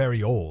very,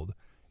 very old,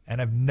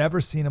 and I've never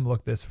seen him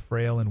look this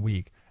frail and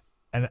weak.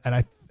 And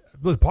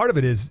part of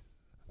it is,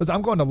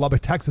 I'm going to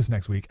Lubbock, Texas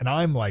next week, and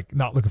I'm like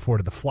not looking forward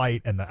to the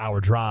flight and the hour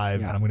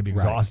drive, and I'm going to be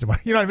exhausted. Right.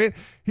 You know what I mean?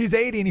 He's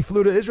 80 and he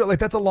flew to Israel. Like,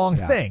 that's a long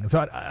thing.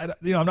 So I'm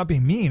not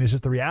being mean. It's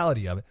just the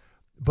reality of it.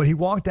 But he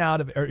walked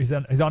out he's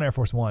on Air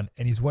Force One,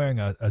 and he's wearing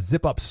a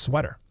zip up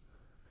sweater.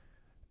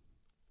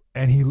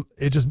 And you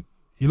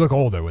look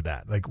older with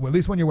that. Like, well, at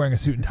least when you're wearing a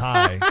suit and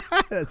tie.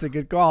 That's a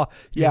good call.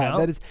 Yeah,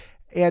 that is.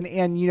 And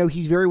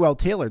he's very well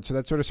tailored, so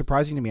that's sort of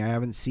surprising to me. I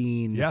haven't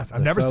seen. Yes,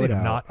 I've never seen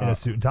him not in a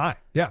suit and tie.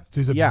 Yeah,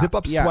 so he's a zip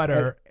up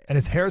sweater, and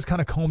his hair is kind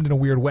of combed in a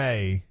weird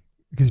way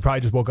because he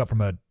probably just woke up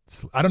from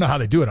I don't know how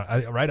they do it.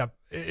 Right up,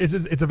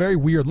 it's a very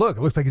weird look.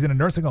 It looks like he's in a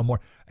nursing home more,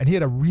 and he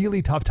had a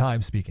really tough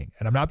time speaking.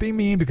 And I'm not being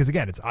mean because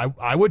again,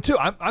 I would too.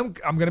 I'm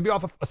going to be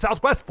off a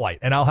Southwest flight,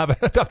 and I'll have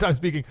a tough time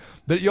speaking.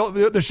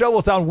 The show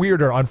will sound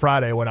weirder on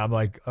Friday when I'm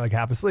like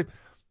half asleep,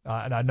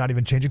 and I'm not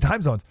even changing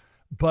time zones.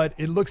 But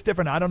it looks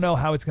different. I don't know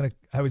how he's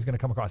gonna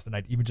come across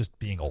tonight, even just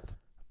being old.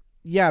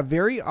 Yeah,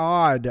 very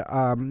odd.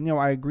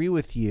 I agree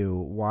with you.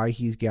 Why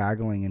he's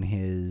gaggling in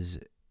his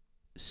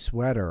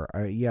sweater.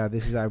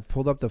 I've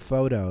pulled up the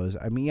photos.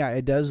 I mean,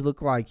 it does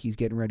look like he's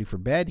getting ready for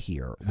bed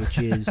here, which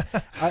is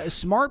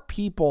smart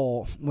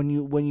people. When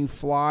you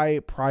fly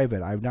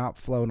private, I've not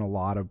flown a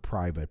lot of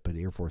private, but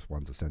Air Force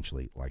One's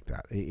essentially like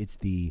that. It's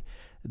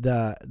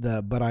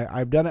but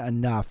I've done it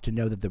enough to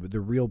know that the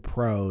real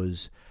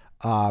pros.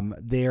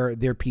 They're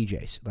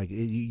PJs. Like,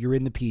 you're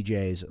in the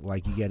PJs,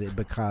 like you get it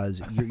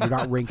because you're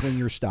not wrinkling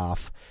your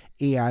stuff.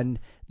 And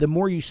the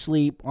more you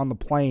sleep on the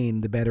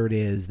plane, the better it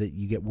is that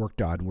you get work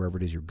done wherever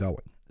it is you're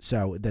going.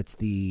 So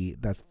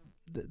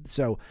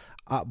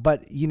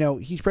but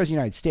he's President of the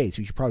United States. So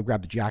you should probably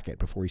grab the jacket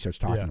before he starts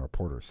talking to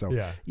reporters. So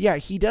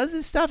he does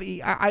this stuff.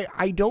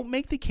 I don't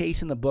make the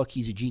case in the book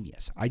he's a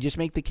genius. I just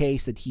make the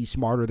case that he's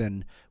smarter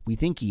than we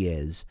think he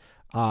is.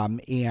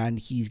 And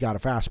he's got a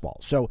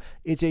fastball. So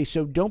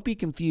so don't be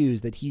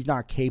confused that he's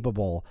not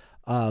capable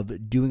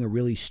of doing a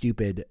really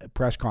stupid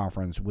press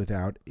conference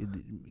without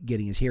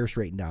getting his hair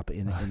straightened up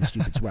in a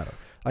stupid sweater.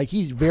 Like,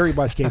 he's very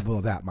much capable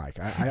of that, Mike.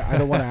 I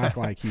don't want to act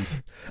like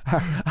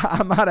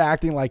I'm not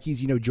acting like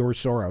he's,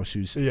 George Soros,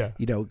 who's,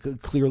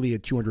 clearly a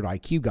 200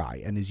 IQ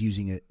guy and is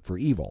using it for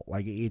evil.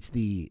 Like, he's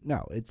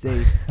not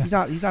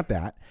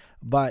that,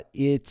 but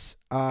it's,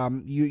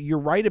 you're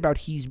right about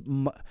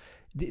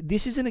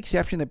this is an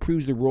exception that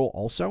proves the rule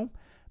also,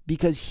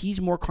 because he's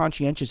more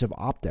conscientious of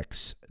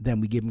optics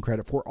than we give him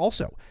credit for.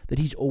 Also, that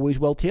he's always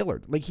well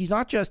tailored. Like, he's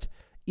not just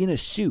in a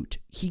suit.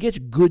 He gets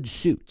good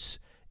suits.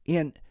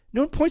 And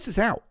no one points this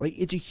out. Like,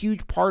 it's a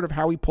huge part of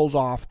how he pulls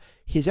off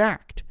his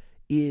act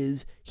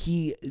is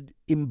he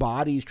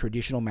embodies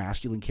traditional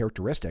masculine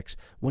characteristics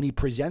when he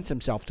presents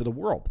himself to the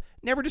world.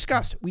 Never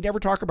discussed. We never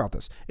talk about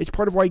this. It's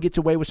part of why he gets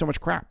away with so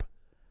much crap.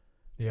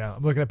 Yeah,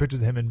 I'm looking at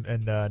pictures of him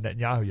and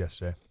Netanyahu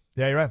yesterday.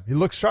 Yeah, you're right. He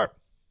looks sharp.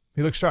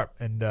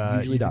 And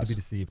usually easy does. to be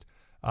deceived.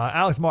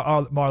 Alex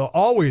Marlow,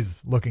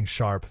 always looking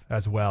sharp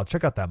as well.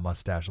 Check out that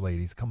mustache,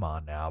 ladies. Come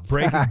on now.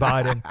 Breaking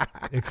Biden,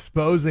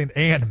 exposing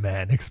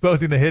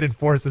the hidden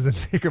forces and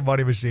secret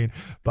money machine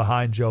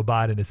behind Joe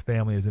Biden, his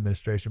family, his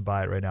administration.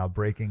 Buy it right now.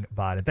 Breaking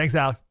Biden. Thanks,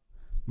 Alex.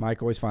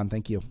 Mike, always fun.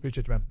 Thank you.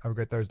 Appreciate you, man. Have a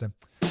great Thursday.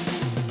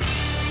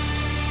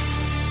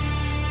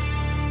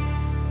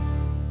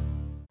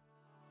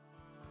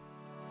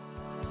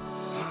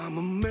 I'm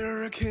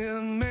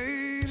American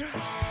made.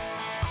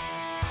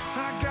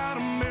 I got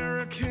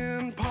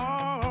American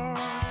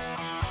parts.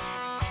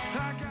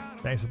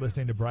 Thanks for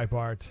listening to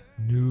Breitbart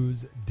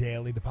News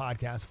Daily, the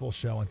podcast, full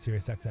show on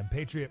SiriusXM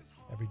Patriot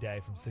every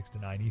day from 6 to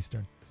 9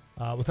 Eastern.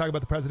 We'll talk about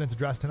the president's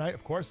address tonight,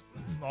 of course.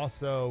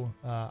 Also,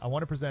 I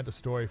want to present a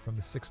story from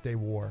the Six-Day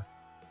War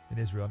in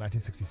Israel,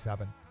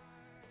 1967,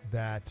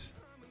 that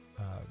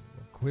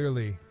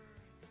clearly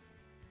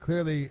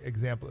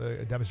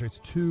demonstrates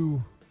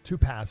two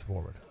paths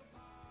forward.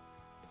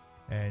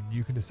 And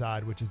you can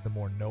decide which is the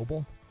more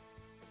noble,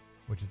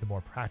 which is the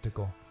more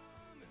practical,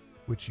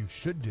 which you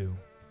should do,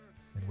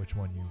 and which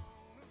one you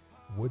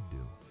would do.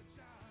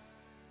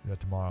 Do that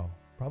tomorrow,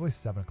 probably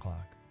 7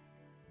 o'clock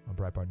on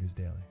Breitbart News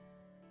Daily.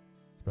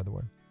 Spread the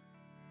word.